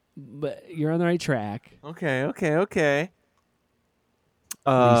 But you're on the right track. Okay. Lisa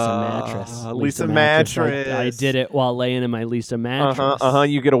Mattress. Lisa Mattress. I did it while laying in my Lisa mattress.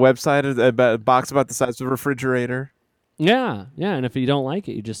 You get a website, a box about the size of a refrigerator. Yeah. And if you don't like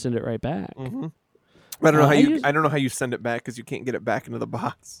it, you just send it right back. Mm-hmm. I don't know how you send it back because you can't get it back into the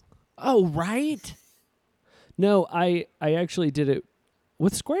box. Oh, right. No, I actually did it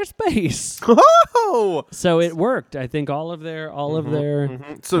with Squarespace. Oh, So it worked. I think all of their So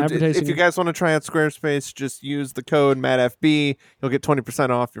advertising. if you guys want to try out Squarespace, just use the code MattFB. You'll get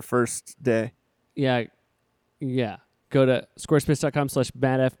 20% off your first day. Yeah. Go to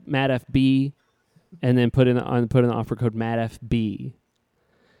squarespace.com/MattFB and then put in the offer code MattFB.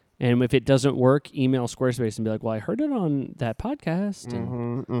 And if it doesn't work, email Squarespace and be like, "Well, I heard it on that podcast."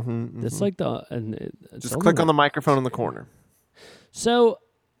 And it's like Just click on the microphone in the corner. So,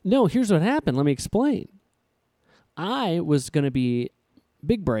 no, here's what happened. Let me explain. I was going to be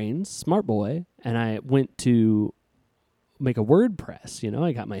big brains, smart boy, and I went to make a WordPress.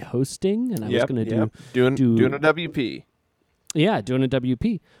 I got my hosting, and I was going to doing a WP. Yeah, doing a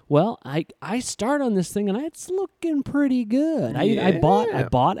WP. Well, I start on this thing, and it's looking pretty good. I bought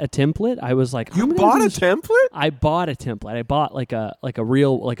a template. I was like, You bought a template? I bought a template. I bought like a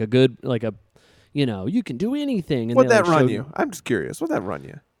good you can do anything. And What'd they, that run showed- you? I'm just curious. What'd that run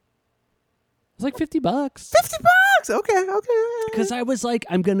you? It's like $50. $50. Okay. Because I was like,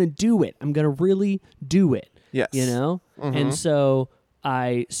 I'm gonna do it. I'm gonna really do it. Yes. And so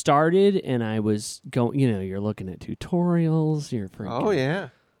I started, and I was going. You're looking at tutorials. You're freaking. Oh yeah.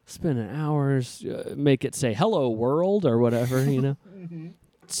 Spending hours, make it say "Hello World" or whatever.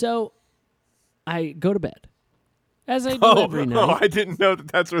 So I go to bed, as I do every night. Oh, I didn't know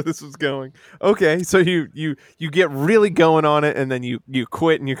that's where this was going. Okay, so you get really going on it, and then you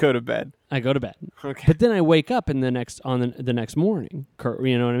quit and you go to bed. I go to bed. Okay. But then I wake up the next morning.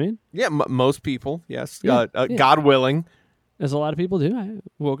 You know what I mean? Yeah, most people, yes. Yeah, God willing. As a lot of people do. I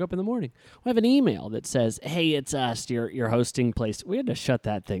woke up in the morning. I have an email that says, "Hey, it's us, your hosting place." We had to shut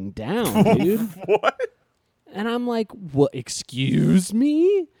that thing down, dude. What? And I'm like, "What? Excuse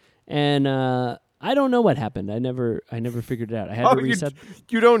me?" And I don't know what happened. I never figured it out. I had to reset.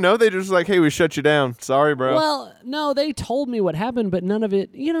 You don't know? They just like, hey, we shut you down. Sorry, bro. Well, no, they told me what happened, but none of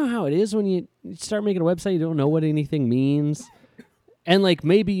it. You know how it is when you start making a website, you don't know what anything means. And like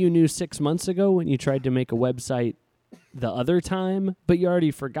maybe you knew 6 months ago when you tried to make a website the other time, but you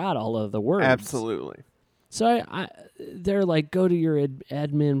already forgot all of the words. Absolutely. So they're like, go to your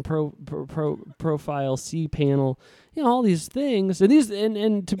admin profile, cPanel, all these things,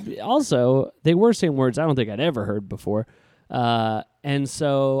 and also they were saying words I don't think I'd ever heard before, and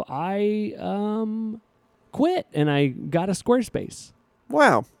so I quit and I got a Squarespace.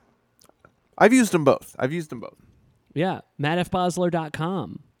 Wow. I've used them both. Yeah,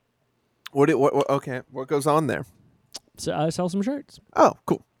 mattfbosler.com. What okay, what goes on there? So I sell some shirts, Oh,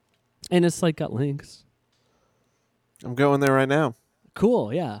 cool. and it's like got links. I'm going there right now.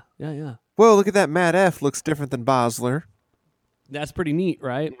 Cool, yeah. Whoa, look at that. Matt F. looks different than Bosler. That's pretty neat,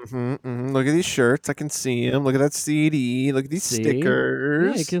 right? Look at these shirts. I can see them. Look at that CD. Look at these See?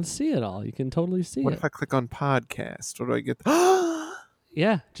 stickers. Yeah, you can see it all. You can totally see What it. if I click on podcast? What do I get?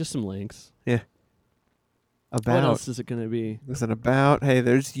 Yeah, just some links. Yeah. What About. else is it going to be? Is it about? Hey,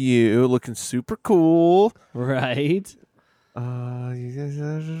 there's you looking super cool. Right? Yeah,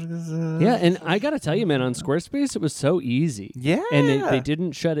 Yeah, and I got to tell you, man, on Squarespace, it was so easy. Yeah. And they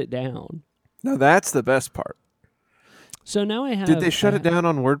didn't shut it down. No, that's the best part. So now I have... Did they shut it down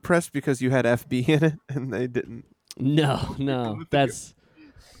on WordPress because you had FB in it and they didn't? No. That's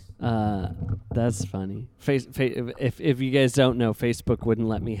funny. If you guys don't know, Facebook wouldn't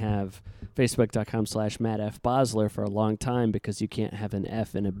let me have facebook.com/MattFBosler for a long time because you can't have an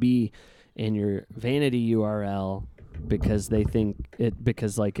F and a B in your vanity URL because they think it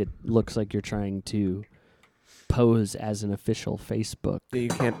looks like you're trying to pose as an official Facebook. You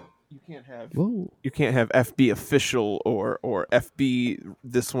can't have. Whoa. You can't have FB official or FB.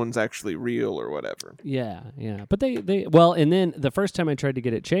 This one's actually real or whatever. Yeah. But they well, and then the first time I tried to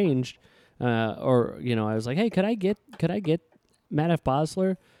get it changed, I was like, hey, could I get Matt F.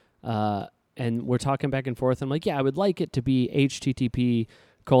 Bosler? And we're talking back and forth. I'm like, yeah, I would like it to be http://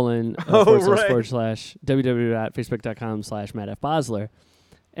 www.facebook.com/Matt F. Bosler.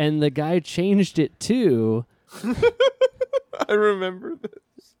 And the guy changed it to I remember this.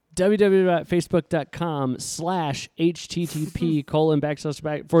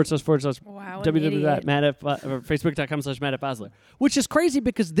 www.facebook.com/http:// Wow, an idiot. facebook.com/Matt F. Bosler, which is crazy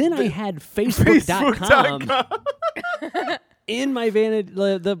because then I had facebook.com in my vanity,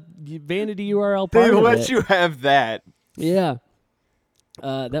 the vanity URL part They of let it. you have that. Yeah.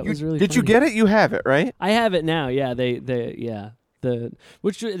 That was really Did you funny. get it? You have it, right? I have it now. Yeah, that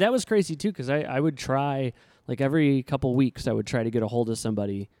was crazy too because I would try like every couple weeks I would try to get a hold of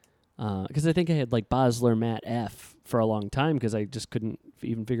somebody because I think I had like Bosler Matt F for a long time because I just couldn't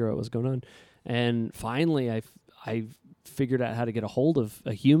even figure out what was going on, and finally I figured out how to get a hold of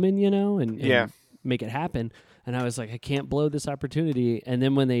a human, and make it happen. And I was like, I can't blow this opportunity. And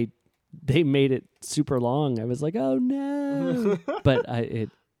then when they made it super long, I was like, oh no! But it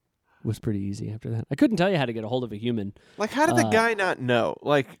was pretty easy after that. I couldn't tell you how to get a hold of a human. Like, how did the guy not know?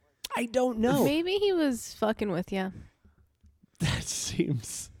 Like, I don't know. Maybe he was fucking with you. That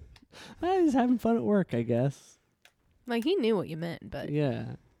seems... I was having fun at work, I guess. Like, he knew what you meant, but... Yeah.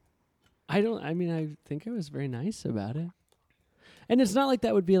 I think I was very nice about it. And it's not like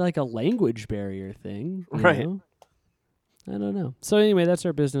that would be like a language barrier thing. You Right. know? I don't know. So anyway, that's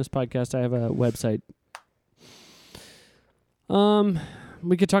our business podcast. I have a website.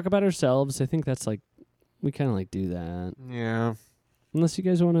 We could talk about ourselves. I think that's like... We kind of like do that. yeah. Unless you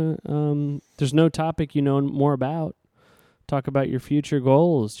guys want to... there's no topic you know more about. Talk about your future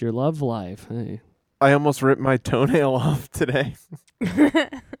goals, your love life. Hey. I almost ripped my toenail off today.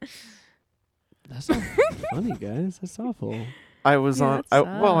 That's not funny, guys. That's awful. I was Yeah,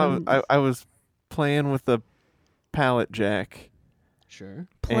 on. that I was playing with the pallet jack. Sure.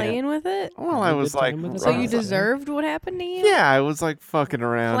 Playing with it? Well, Having I a was good like, time with it? So you Right. deserved what happened to you? yeah, I was like fucking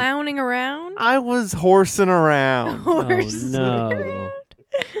around. Clowning around? I was horsing around, Horse. Oh, no.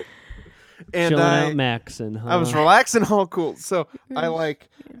 and Chilling out Maxon, huh? I was relaxing, all cool. So I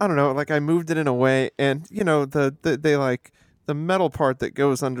don't know, like I moved it in a way, and they like the metal part that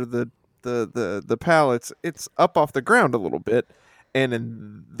goes under the pallets. It's up off the ground a little bit, and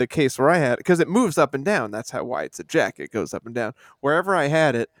in the case where I had it, because it moves up and down. That's why it's a jack. It goes up and down. Wherever I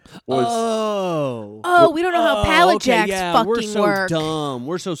had it was. Oh, we don't know how pallet okay, jacks yeah, fucking we're so work. dumb.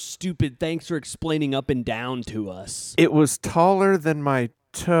 We're so stupid. Thanks for explaining up and down to us. It was taller than my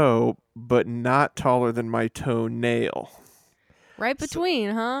toe, but not taller than my toenail. Right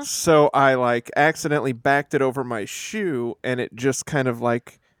between, huh? So I like accidentally backed it over my shoe, and it just kind of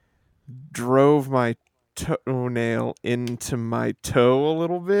like drove my toenail into my toe a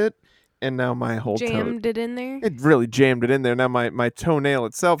little bit, and now my whole toe. Jammed it in there. It really jammed it in there. Now my toenail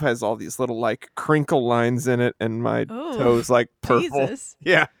itself has all these little like crinkle lines in it, and my Oh, toe's like purple. Jesus.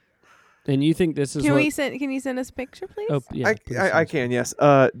 Yeah, And you think this is Can what? we send? Can you send us a picture, please? Oh, yeah, please I send can. Yes.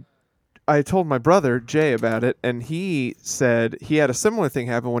 I told my brother Jay about it, and he said he had a similar thing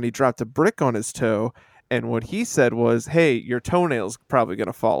happen when he dropped a brick on his toe. And what he said was, "Hey, your toenail's probably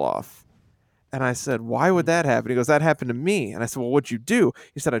gonna fall off." And I said, "Why would that happen?" He goes, "That happened to me." And I said, "Well, what'd you do?"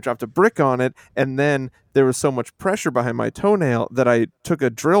 He said, "I dropped a brick on it, and then there was so much pressure behind my toenail that I took a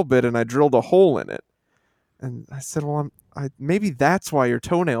drill bit and I drilled a hole in it." And I said, "Well, maybe that's why your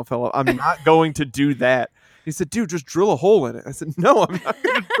toenail fell off. I'm not going to do that." He said, "Dude, just drill a hole in it." I said, "No, I'm not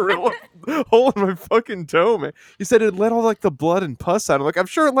going to drill a hole in my fucking toe, man." He said, "It let all like the blood and pus out." I'm like, "I'm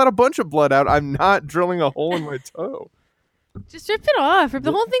sure it let a bunch of blood out. I'm not drilling a hole in my toe." Just rip it off. Rip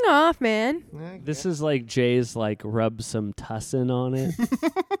the whole thing off, man. This is like Jay's like rub some tussin on it.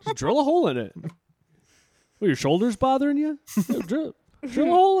 Just drill a hole in it. Well, your shoulders bothering you? Yeah, drill a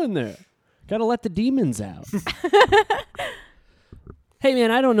hole in there. Gotta let the demons out. Hey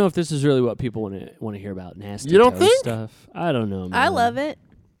man, I don't know if this is really what people want to hear about. Nasty You don't toe think? stuff. I don't know, man. I love it.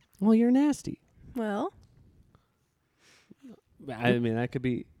 Well, you're nasty. Well, I mean, that could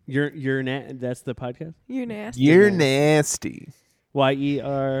be that's the podcast. you're nasty. You're nasty.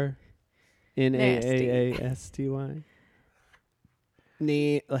 YERNAAASTY.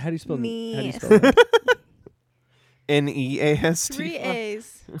 How do you spell? How do you spell that? NEAST. 3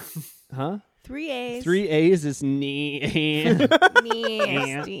 A's. Huh? 3 A's. 3 A's is knee.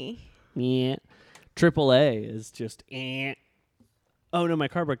 Nasty. Yeah. Triple A is just. Oh no, my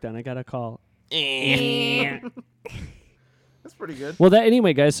car broke down. I got a call. That's pretty good. Well,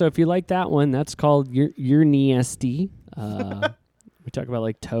 anyway, guys. So if you like that one, that's called your nasty. We talk about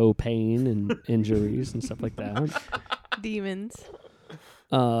like toe pain and injuries and stuff like that. Demons.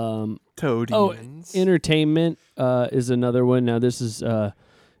 Toe Oh, demons. entertainment is another one. Now this is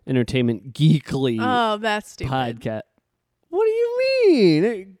entertainment geekly Oh, that's stupid. podcast. What do you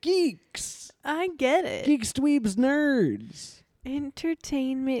mean? Geeks. I get it. Geeks, dweebs, nerds.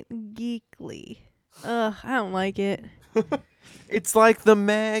 Entertainment geekly. Ugh, I don't like it. It's like the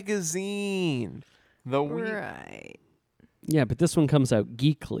magazine. The Right. Yeah, but this one comes out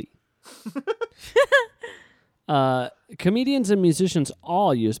geekly. Comedians and musicians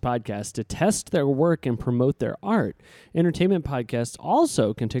all use podcasts to test their work and promote their art. Entertainment podcasts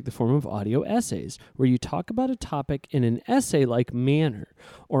also can take the form of audio essays, where you talk about a topic in an essay-like manner.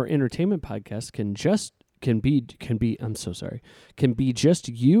 Or entertainment podcasts can be just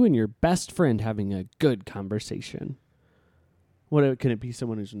you and your best friend having a good conversation. What can it be?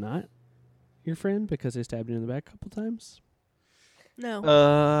 Someone who's not your friend because they stabbed you in the back a couple times? No.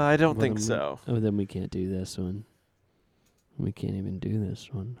 I don't Well, think then so. Then we can't do this one. We can't even do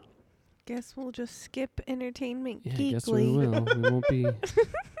this one. Guess we'll just skip entertainment Yeah, geekly. I guess we will. We won't be.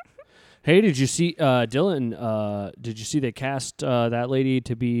 Hey, did you see Dylan? Did you see they cast that lady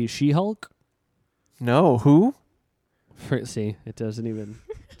to be She-Hulk? No, who? See, it doesn't even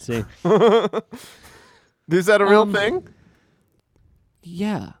see. Is that a real thing?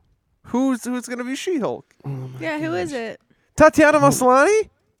 Yeah. Who's gonna be She-Hulk? Yeah, who is it? Tatiana Maslany?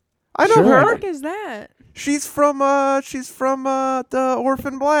 I know Sure. Who the her. heck is that? She's from the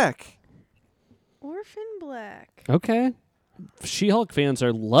Orphan Black. Orphan Black. Okay. She-Hulk fans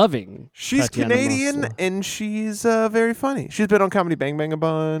are loving. She's Tatiana Canadian Maslany. and she's very funny. She's been on Comedy Bang Bang a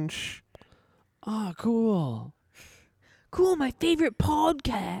bunch. Oh, cool. Cool, my favorite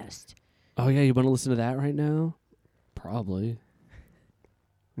podcast. Oh yeah, you want to listen to that right now? Probably.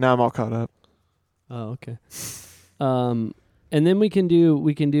 Now I'm all caught up. Oh, okay. And then we can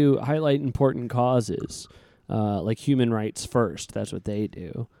do highlight important causes, like human rights first. That's what they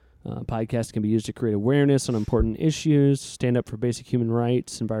do. Podcasts can be used to create awareness on important issues, stand up for basic human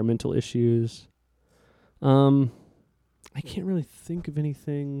rights, environmental issues. I can't really think of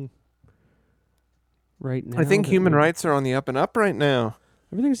anything right now. I think that human would- rights are on the up and up right now.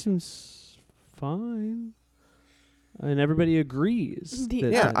 Everything seems fine, and everybody agrees. The-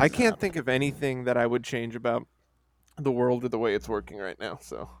 that Yeah, I that's- can't think of anything that I would change about the world or the way it's working right now.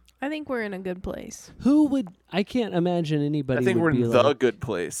 So I think we're in a good place. Who would? I can't imagine anybody. I think would we're be in the like, good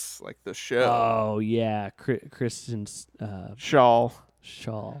place, like the show. Oh yeah, Kristen's Shawl.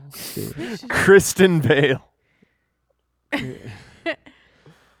 shawl. Kristen Bale.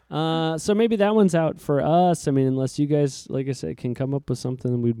 So maybe that one's out for us. I mean, unless you guys, like I said, can come up with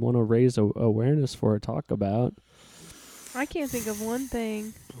something we'd want to raise awareness for or talk about. I can't think of one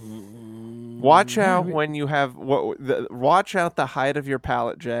thing. Watch out when you have watch out the height of your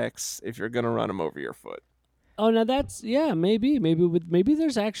pallet jacks if you're gonna run them over your foot. Oh, now that's maybe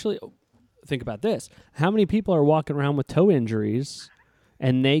there's actually. think about this. How many people are walking around with toe injuries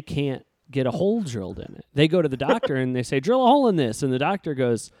and they can't get a hole drilled in it? They go to the doctor and they say, drill a hole in this. And the doctor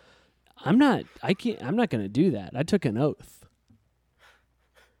goes, I'm not going to do that. I took an oath.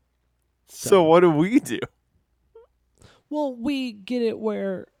 So what do we do? Well, we get it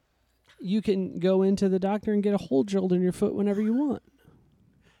where you can go into the doctor and get a hole drilled in your foot whenever you want.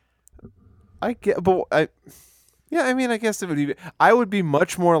 I get, but I guess it would be. I would be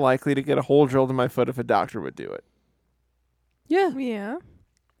much more likely to get a hole drilled in my foot if a doctor would do it. Yeah. Yeah.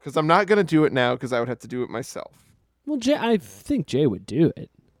 Because I'm not going to do it now because I would have to do it myself. Well, I think Jay would do it.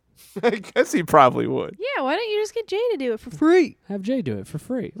 I guess he probably would. Yeah, why don't you just get Jay to do it for free? Have Jay do it for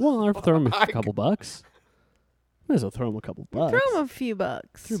free. Well, I'll throw him a couple bucks. Might as well throw him a couple bucks. Throw him a few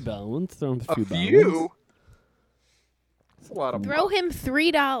bucks. Through bones. Throw him a few A bones. few? That's a lot of Throw money. him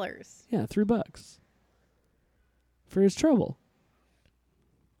 $3. Yeah, $3 for his trouble.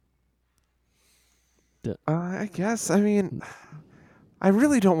 I guess. I mean, I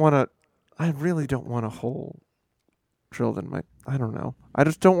really don't want a hole drilled in my. I don't know. I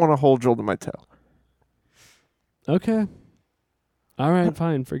just don't want a hole drilled in my toe. Okay. All right,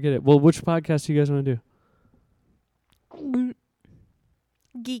 fine. Forget it. Well, which podcast do you guys want to do?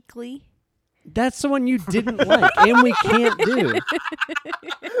 Geekly. That's the one you didn't like, and we can't do.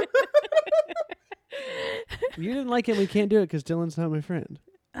 You didn't like it, and we can't do it because Dylan's not my friend.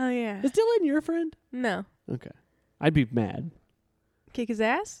 Oh, yeah. Is Dylan your friend? No. Okay. I'd be mad. Kick his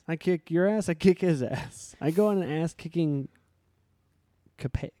ass? I kick your ass, I kick his ass. I go on an ass-kicking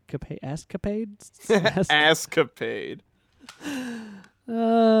escapades? Ascapade.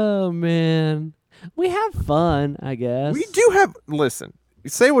 Oh, man. We have fun, I guess. We do have. Listen,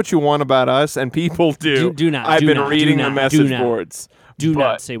 say what you want about us, and people do. Do not. I've do been not, reading do the not, message do not, boards. Do but-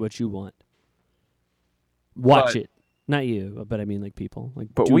 not say what you want. Watch But- it. Not you, but I mean like people. Like,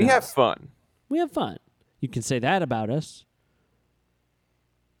 But do we not. have fun. We have fun. You can say that about us.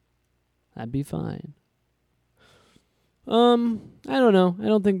 That'd be fine. I don't know. I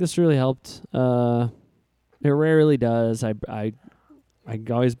don't think this really helped. It rarely does. I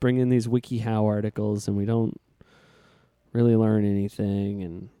always bring in these WikiHow articles, and we don't really learn anything.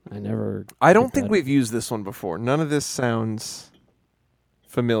 And I never. I don't get think that. we've used this one before. None of this sounds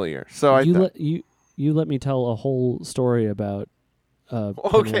familiar. So You let me tell a whole story about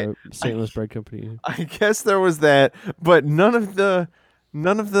Okay. St. Louis Bread Company. I guess there was that, but none of the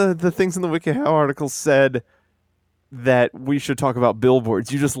things in the WikiHow article said that we should talk about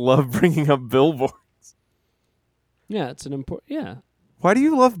billboards. You just love bringing up billboards. Yeah, it's an important. Yeah. Why do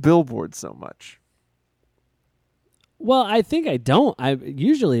you love billboards so much? Well, I think I don't. I'm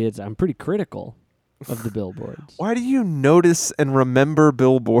pretty critical of the billboards. Why do you notice and remember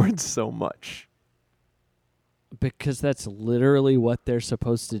billboards so much? Because that's literally what they're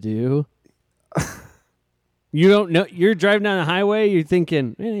supposed to do. You don't know. You're driving down the highway. You're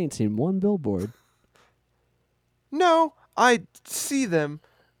thinking, man, I ain't seen one billboard. No, I see them,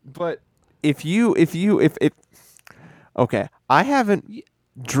 but if okay, I haven't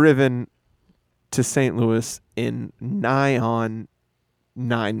driven to St. Louis in nigh on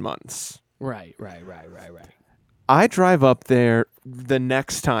 9 months. Right. I drive up there the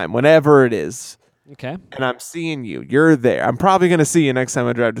next time, whenever it is, Okay. and I'm seeing you. You're there. I'm probably going to see you next time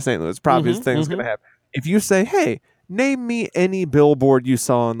I drive to St. Louis. Probably this thing's going to happen. If you say, hey, name me any billboard you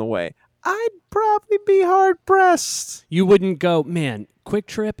saw on the way, I'd probably be hard-pressed. You wouldn't go, man, Quick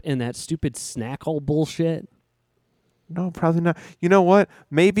Trip and that stupid Snackle bullshit. No, probably not. You know what?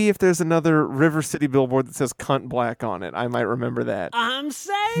 Maybe if there's another River City billboard that says cunt black on it, I might remember that. I'm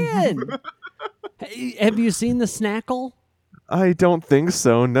saying. Hey, have you seen the Snackle? I don't think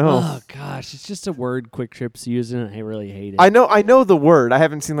so, no. Oh gosh, it's just a word Quick Trip's using, and I really hate it. I know the word. I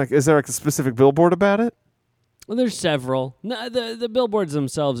haven't seen is there like a specific billboard about it? Well, there's several. No, the billboards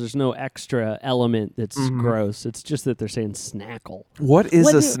themselves, there's no extra element that's gross. It's just that they're saying Snackle. What is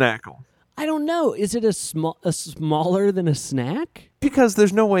What a do- snackle? I don't know. Is it a smaller than a snack? Because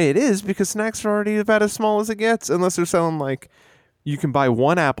there's no way it is, because snacks are already about as small as it gets, unless they're selling like you can buy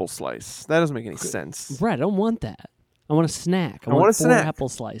one apple slice. That doesn't make any sense. Right, I don't want that. I want a snack. I want a 4 snack. apple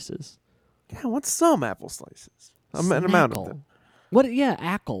slices. Yeah, what's some apple slices? An amount of Snackle. them. What? Yeah,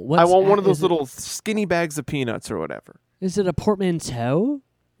 ackle. I want one of those is little skinny bags of peanuts or whatever. Is it a portmanteau?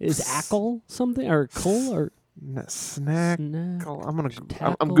 Is ackle something or cool or Snack. snack? I'm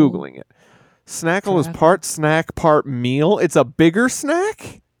Tackle. googling it. Snackle is Trackle. part snack, part meal. It's a bigger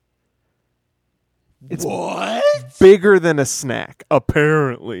snack. It's What? bigger than a snack,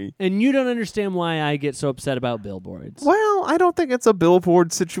 apparently. And you don't understand why I get so upset about billboards. Well, I don't think it's a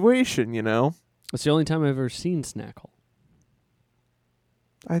billboard situation, you know. It's the only time I've ever seen Snackle.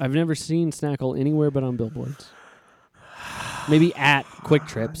 I've never seen Snackle anywhere but on billboards. Maybe at Quick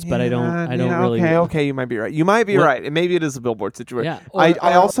Trips, but I don't really. Okay, you might be right. You might be What- right. And maybe it is a billboard situation. Yeah.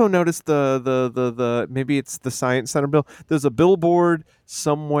 I also noticed the maybe it's the Science Center bill. There's a billboard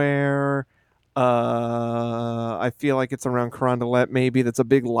somewhere. I feel like it's around Carondelet. Maybe that's a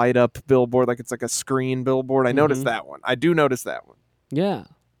big light up billboard, like it's like a screen billboard. I noticed Mhm. that one. I do notice that one. Yeah.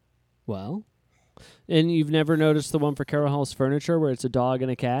 Well, and you've never noticed the one for Carroll House Furniture where it's a dog and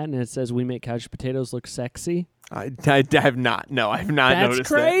a cat and it says "We make couch potatoes look sexy." I have not. No, I have not That's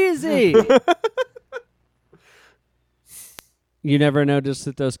noticed crazy. You never noticed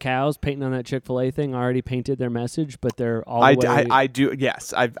that those cows painting on that Chick-fil-A thing already painted their message, but they're all the way. I do.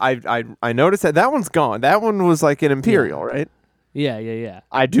 Yes, I noticed that. That one's gone. That one was like an Imperial, right? Yeah.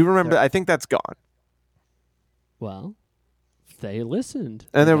 I do remember. I think that's gone. Well, they listened.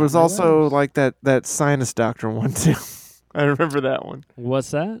 And They there got was my also letters. like that sinus doctor one too. I remember that one.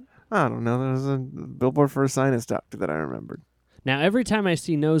 What's that? I don't know. There was a billboard for a sinus doctor that I remembered. Now, every time I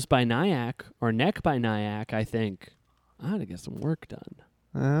see Nose by Nyack or Neck by Nyack, I think, I ought to get some work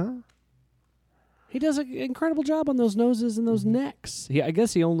done. He does an incredible job on those noses and those necks. I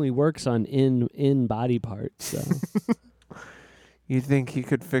guess he only works on in body parts. So. You think he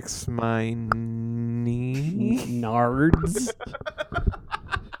could fix my knee? Nards.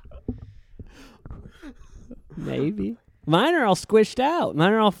 Maybe. Mine are all squished out.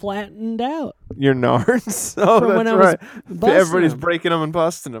 Mine are all flattened out. Your nards? Oh, From when that's I was right. busting Everybody's them. breaking them and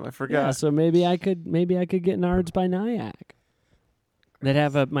busting them. I Yeah, forgot. so maybe I could get Nards by Nyack. They'd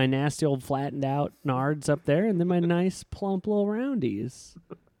have my nasty old flattened out Nards up there, and then my nice plump little roundies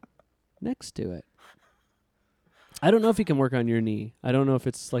next to it. I don't know if he can work on your knee. I don't know if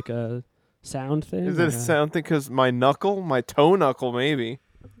it's like a sound thing. Is it a sound thing? Because my toe knuckle, maybe.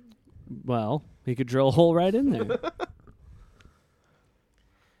 Well, he could drill a hole right in there.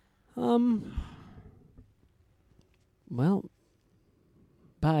 Well,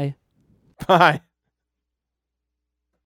 bye. Bye.